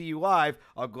chance to see you live.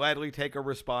 I'll gladly take a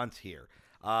response here.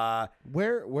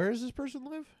 Where does this person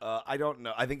live? I don't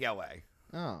know. I think L.A.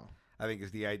 Oh. I think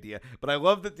is the idea. But I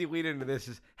love that the lead into this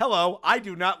is, hello, I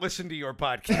do not listen to your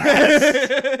podcast.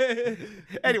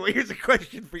 Anyway, here's a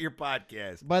question for your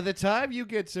podcast. By the time you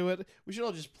get to it, we should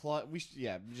all just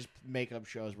just make up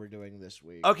shows we're doing this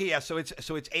week. Okay, yeah, so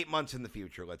it's 8 months in the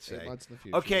future, let's say. 8 months in the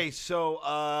future. Okay,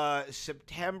 so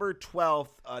September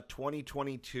 12th,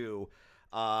 2022,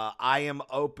 I am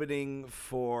opening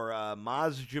for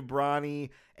Maz Jobrani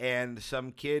and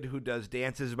some kid who does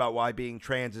dances about why being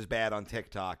trans is bad on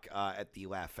TikTok at the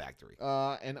Laugh Factory.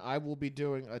 And I will be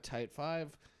doing a tight 5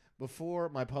 before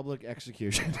my public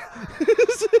execution.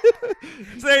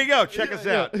 So there you go. Check us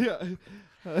out. Yeah.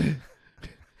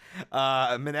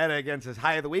 Minetta again says,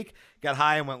 hi of the week. Got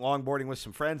high and went longboarding with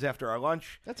some friends after our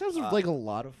lunch. That sounds like a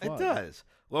lot of fun. It does.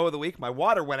 Low of the week. My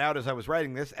water went out as I was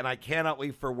writing this, and I cannot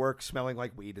leave for work smelling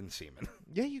like weed and semen.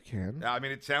 Yeah, you can. I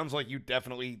mean, it sounds like you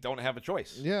definitely don't have a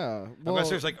choice. Yeah. Well, Unless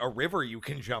there's like a river you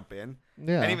can jump in.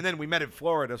 Yeah. And even then, we met in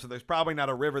Florida, so there's probably not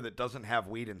a river that doesn't have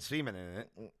weed and semen in it.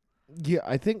 Yeah,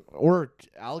 I think, or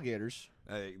alligators.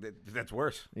 That's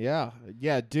worse. Yeah,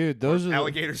 dude, those are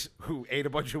Alligators who ate a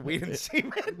bunch of weed and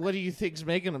semen. What do you think's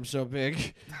making them so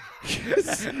big?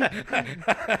 That's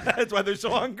why they're so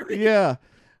hungry. Yeah,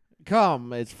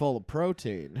 it's full of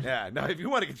protein. Yeah, no, if you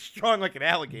want to get strong like an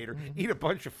alligator, eat a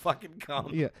bunch of fucking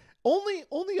cum. Yeah, only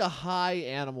a high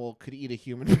animal could eat a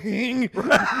human being.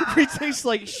 We taste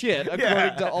like shit,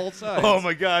 according to all sides. Oh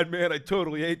my god, man, I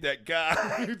totally ate that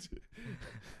guy.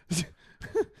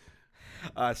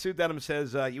 Sue Denham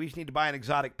says, you each need to buy an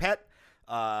exotic pet.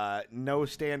 No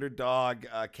standard dog,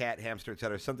 cat, hamster,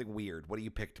 etc. Something weird. What do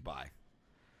you pick to buy?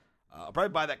 I'll probably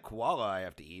buy that koala I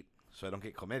have to eat so I don't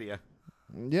get chlamydia.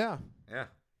 Yeah, Yeah.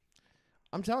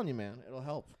 I'm telling you, man, it'll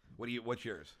help. What's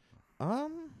yours? I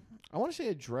want to say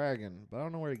a dragon, but I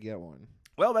don't know where to get one.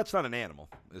 Well, that's not an animal.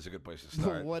 Is a good place to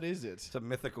start. What is it? It's a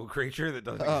mythical creature that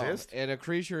doesn't Oh, exist. and a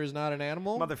creature is not an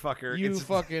animal? Motherfucker. You it's,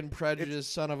 fucking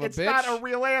prejudiced son of a it's bitch. not a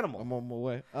real animal. I'm on my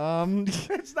way.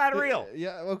 It's not real.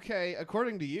 Yeah, okay,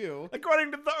 according to you.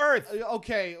 According to the Earth.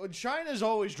 Okay, China's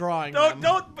always drawing Don't,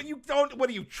 them. but you don't, what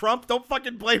are you, Trump? Don't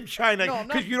fucking blame China No, I'm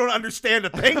because not- you don't understand a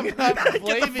thing. I'm not Get the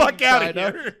blaming fuck out of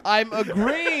China. here. I'm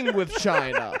agreeing with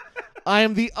China. I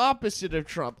am the opposite of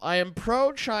Trump. I am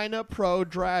pro-China,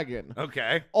 pro-dragon.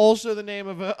 Okay. Also the name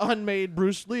of an unmade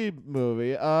Bruce Lee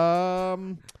movie.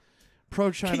 Pro-China,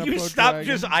 Can you pro-dragon. stop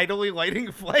just idly lighting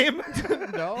a flame?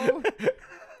 No.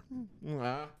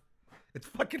 Nah. It's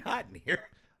fucking hot in here.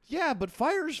 Yeah, but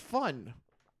fire's fun.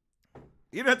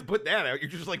 You don't have to put that out.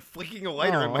 You're just like flicking a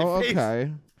lighter in my face.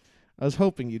 Okay. I was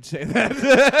hoping you'd say that.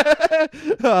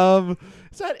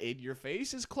 It's not in your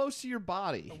face. It's close to your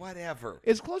body. Whatever.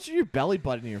 It's close to your belly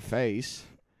button in your face.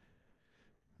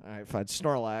 All right, fine.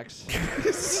 Snorlax.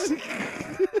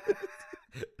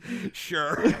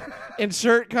 Sure.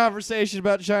 Insert conversation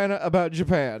about China, about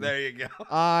Japan. There you go.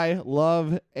 I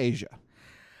love Asia.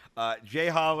 Jay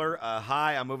Holler,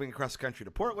 hi, I'm moving across the country to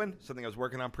Portland, something I was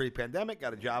working on pre-pandemic.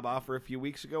 Got a job offer a few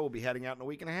weeks ago. We'll be heading out in a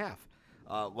week and a half.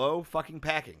 Low fucking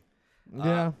packing.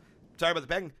 Yeah. Sorry about the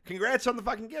packing. Congrats on the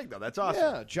fucking gig, though. That's awesome.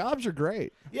 Yeah, jobs are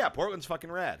great. Yeah, Portland's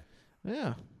fucking rad.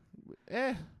 Yeah.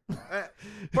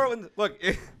 Portland, look,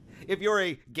 if you're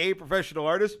a gay professional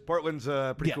artist, Portland's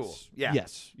pretty cool. Yeah.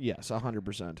 Yes,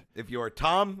 100%. If you're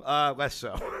Tom, less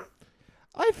so.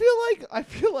 I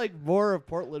feel like more of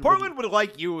Portland. Portland would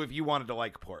like you if you wanted to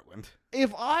like Portland.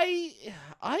 If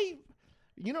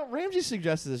Ramsey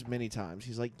suggested this many times.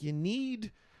 He's like, you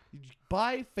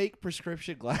buy fake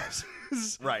prescription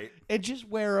glasses, Right. and just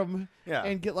wear them, Yeah.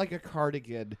 and get like a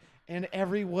cardigan, and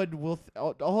everyone will,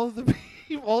 all of the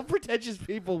all pretentious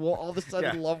people will all of a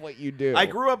sudden Yeah. love what you do. I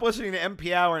grew up listening to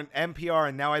NPR,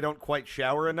 and now I don't quite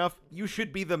shower enough. You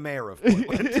should be the mayor of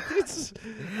Portland.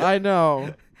 I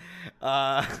know.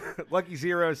 Lucky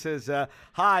Zero says, hi,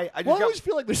 I I just always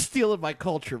feel like they're stealing my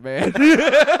culture, man.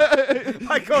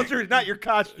 my culture is not your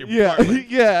costume. Yeah, Portland.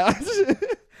 yeah.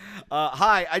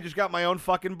 Hi, I just got my own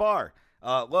fucking bar.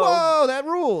 Low. Whoa, that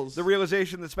rules. The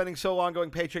realization that spending so long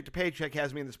going paycheck to paycheck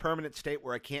has me in this permanent state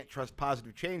where I can't trust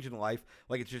positive change in life,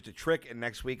 like it's just a trick, and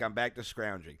next week I'm back to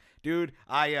scrounging. Dude,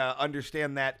 I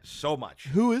understand that so much.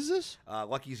 Who is this?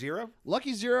 Lucky Zero?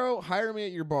 Lucky Zero, hire me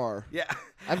at your bar. Yeah.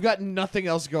 I've got nothing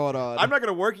else going on. I'm not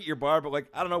going to work at your bar, but,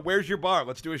 I don't know, where's your bar?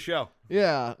 Let's do a show.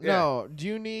 Yeah, Yeah. no. Do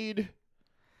you need...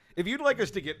 If you'd like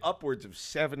us to get upwards of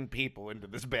 7 people into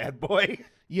this bad boy,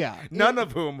 Yeah. none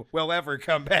of whom will ever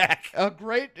come back.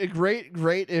 Great.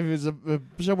 If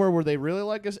it's somewhere where they really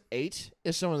like us, 8.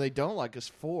 If somewhere they don't like us,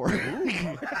 4.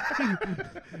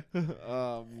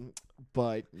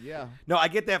 But yeah. No, I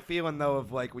get that feeling though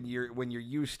of when you're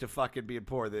used to fucking being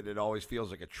poor, that it always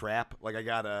feels like a trap. Like I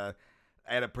got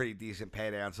I had a pretty decent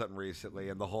payday on something recently,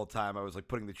 and the whole time I was like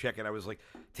putting the check in, I was like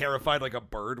terrified like a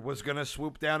bird was gonna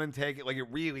swoop down and take it. Like it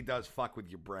really does fuck with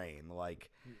your brain, like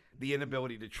the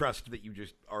inability to trust that you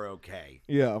just are okay.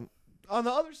 Yeah. On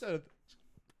the other side,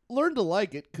 learn to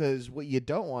like it, because what you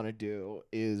don't want to do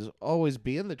is always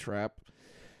be in the trap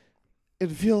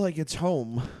and feel like it's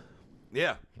home.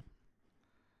 Yeah.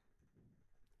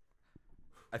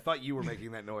 I thought you were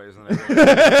making that noise. And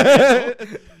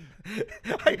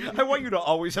I want you to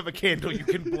always have a candle you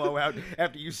can blow out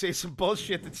after you say some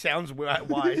bullshit that sounds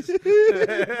wise.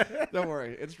 Don't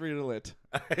worry, it's really lit.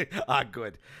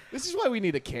 Good. This is why we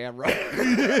need a camera.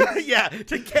 Yeah,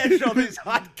 to catch all this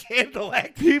hot candle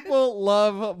action. People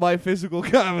love my physical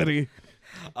comedy.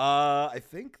 I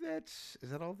think is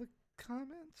that all the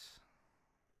comments?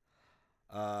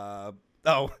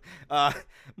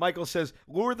 Michael says,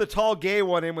 lure the tall gay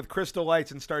one in with crystal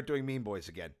lights and start doing Mean Boys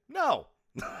again. No.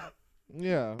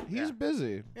 Yeah, he's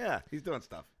busy. Yeah, he's doing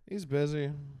stuff. He's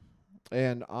busy.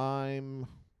 And I'm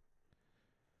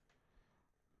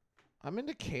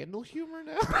into candle humor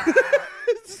now.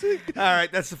 All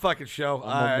right, that's the fucking show.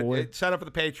 I'm a boy. Sign up for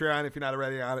the Patreon if you're not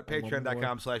already on it.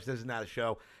 Patreon.com/this is not a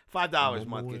show. $5 a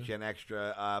month gets you an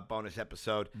extra bonus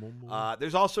episode.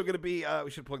 There's also going to be, we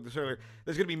should plug this earlier,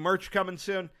 there's going to be merch coming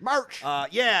soon. Merch!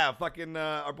 Yeah, fucking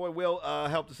our boy Will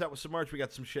helped us out with some merch. We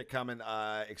got some shit coming.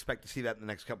 Expect to see that in the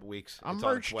next couple weeks. I'm It's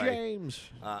Merch on its way. James.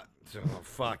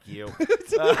 Fuck you.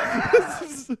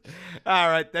 All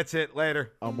right, that's it.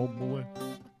 Later. I'm a boy.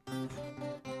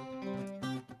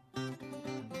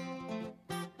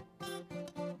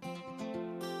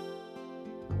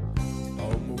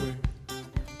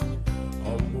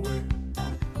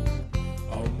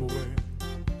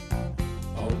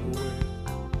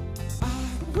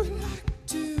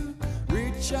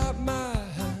 Out my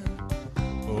hand,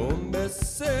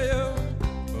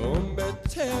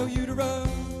 tell you to run.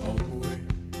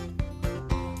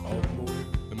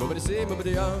 Nobody say,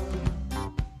 nobody on.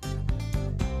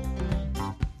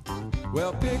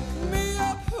 Well, pick me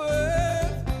up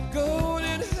with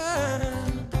golden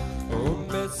hand.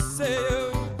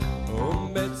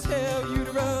 Tell you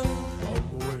to run.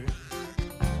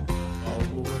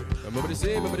 Nobody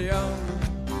say, nobody on.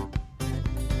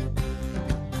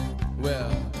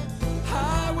 Well,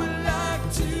 I would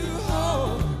like to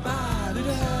hold my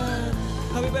little hand.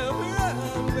 How we will run,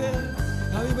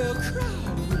 how we will cry.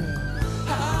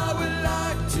 I would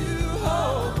like to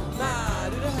hold my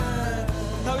little hand.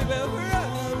 How we will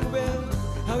run,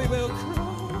 how we will cry.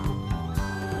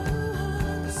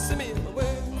 Send me in my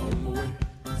way,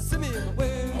 send me in my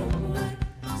way,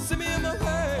 send me in my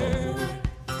way,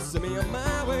 send me on my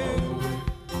way,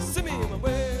 send me in my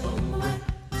way,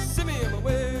 send me in my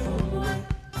way.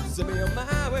 Send me on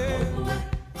my way.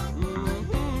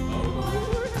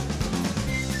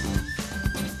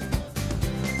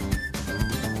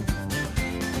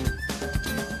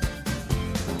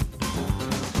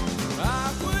 I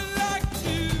would like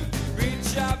to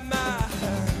reach out my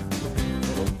hand.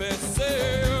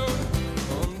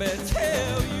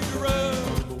 Tell you to run.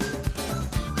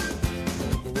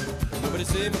 Nobody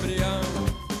say, nobody on.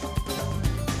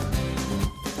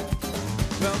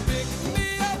 Well, pick me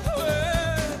up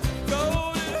with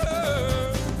golden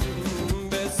hair.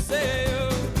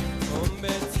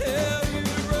 Tell you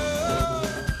to run.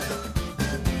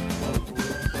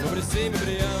 Nobody say,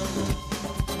 nobody on.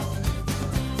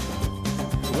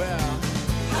 Well,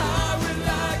 I would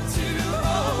like to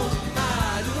hold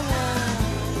my little hand.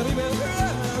 How you will run,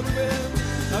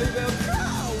 how you will cry.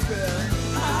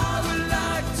 I would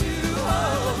like to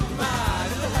hold my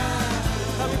little hand.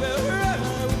 How you will run,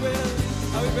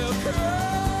 how you will cry.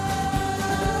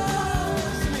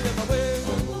 Send me on my way,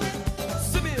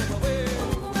 send me on my way,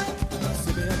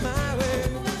 send me on my way.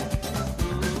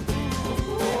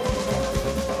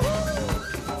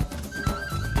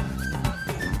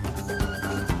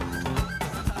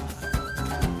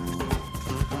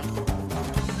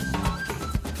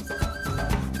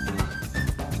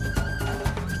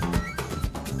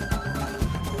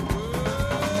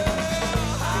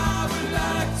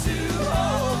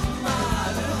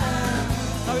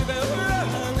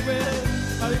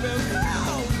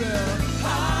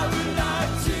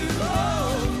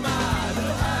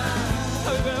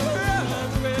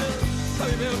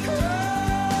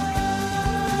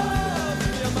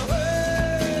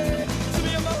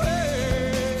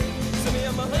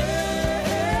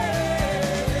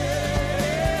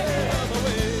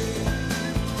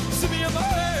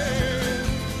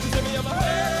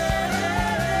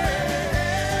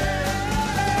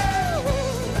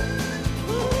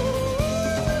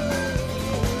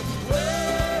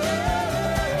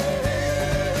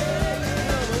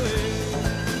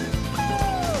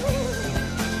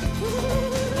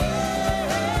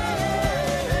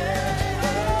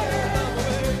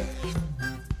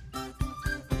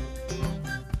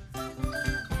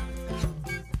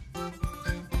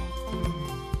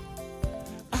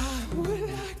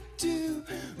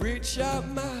 reach out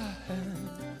my hand.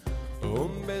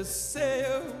 Hombre,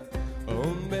 say,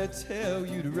 hombre, tell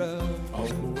you to run.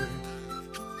 On my way,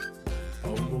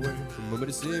 on my way.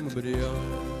 Hombre, say,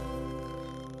 hombre,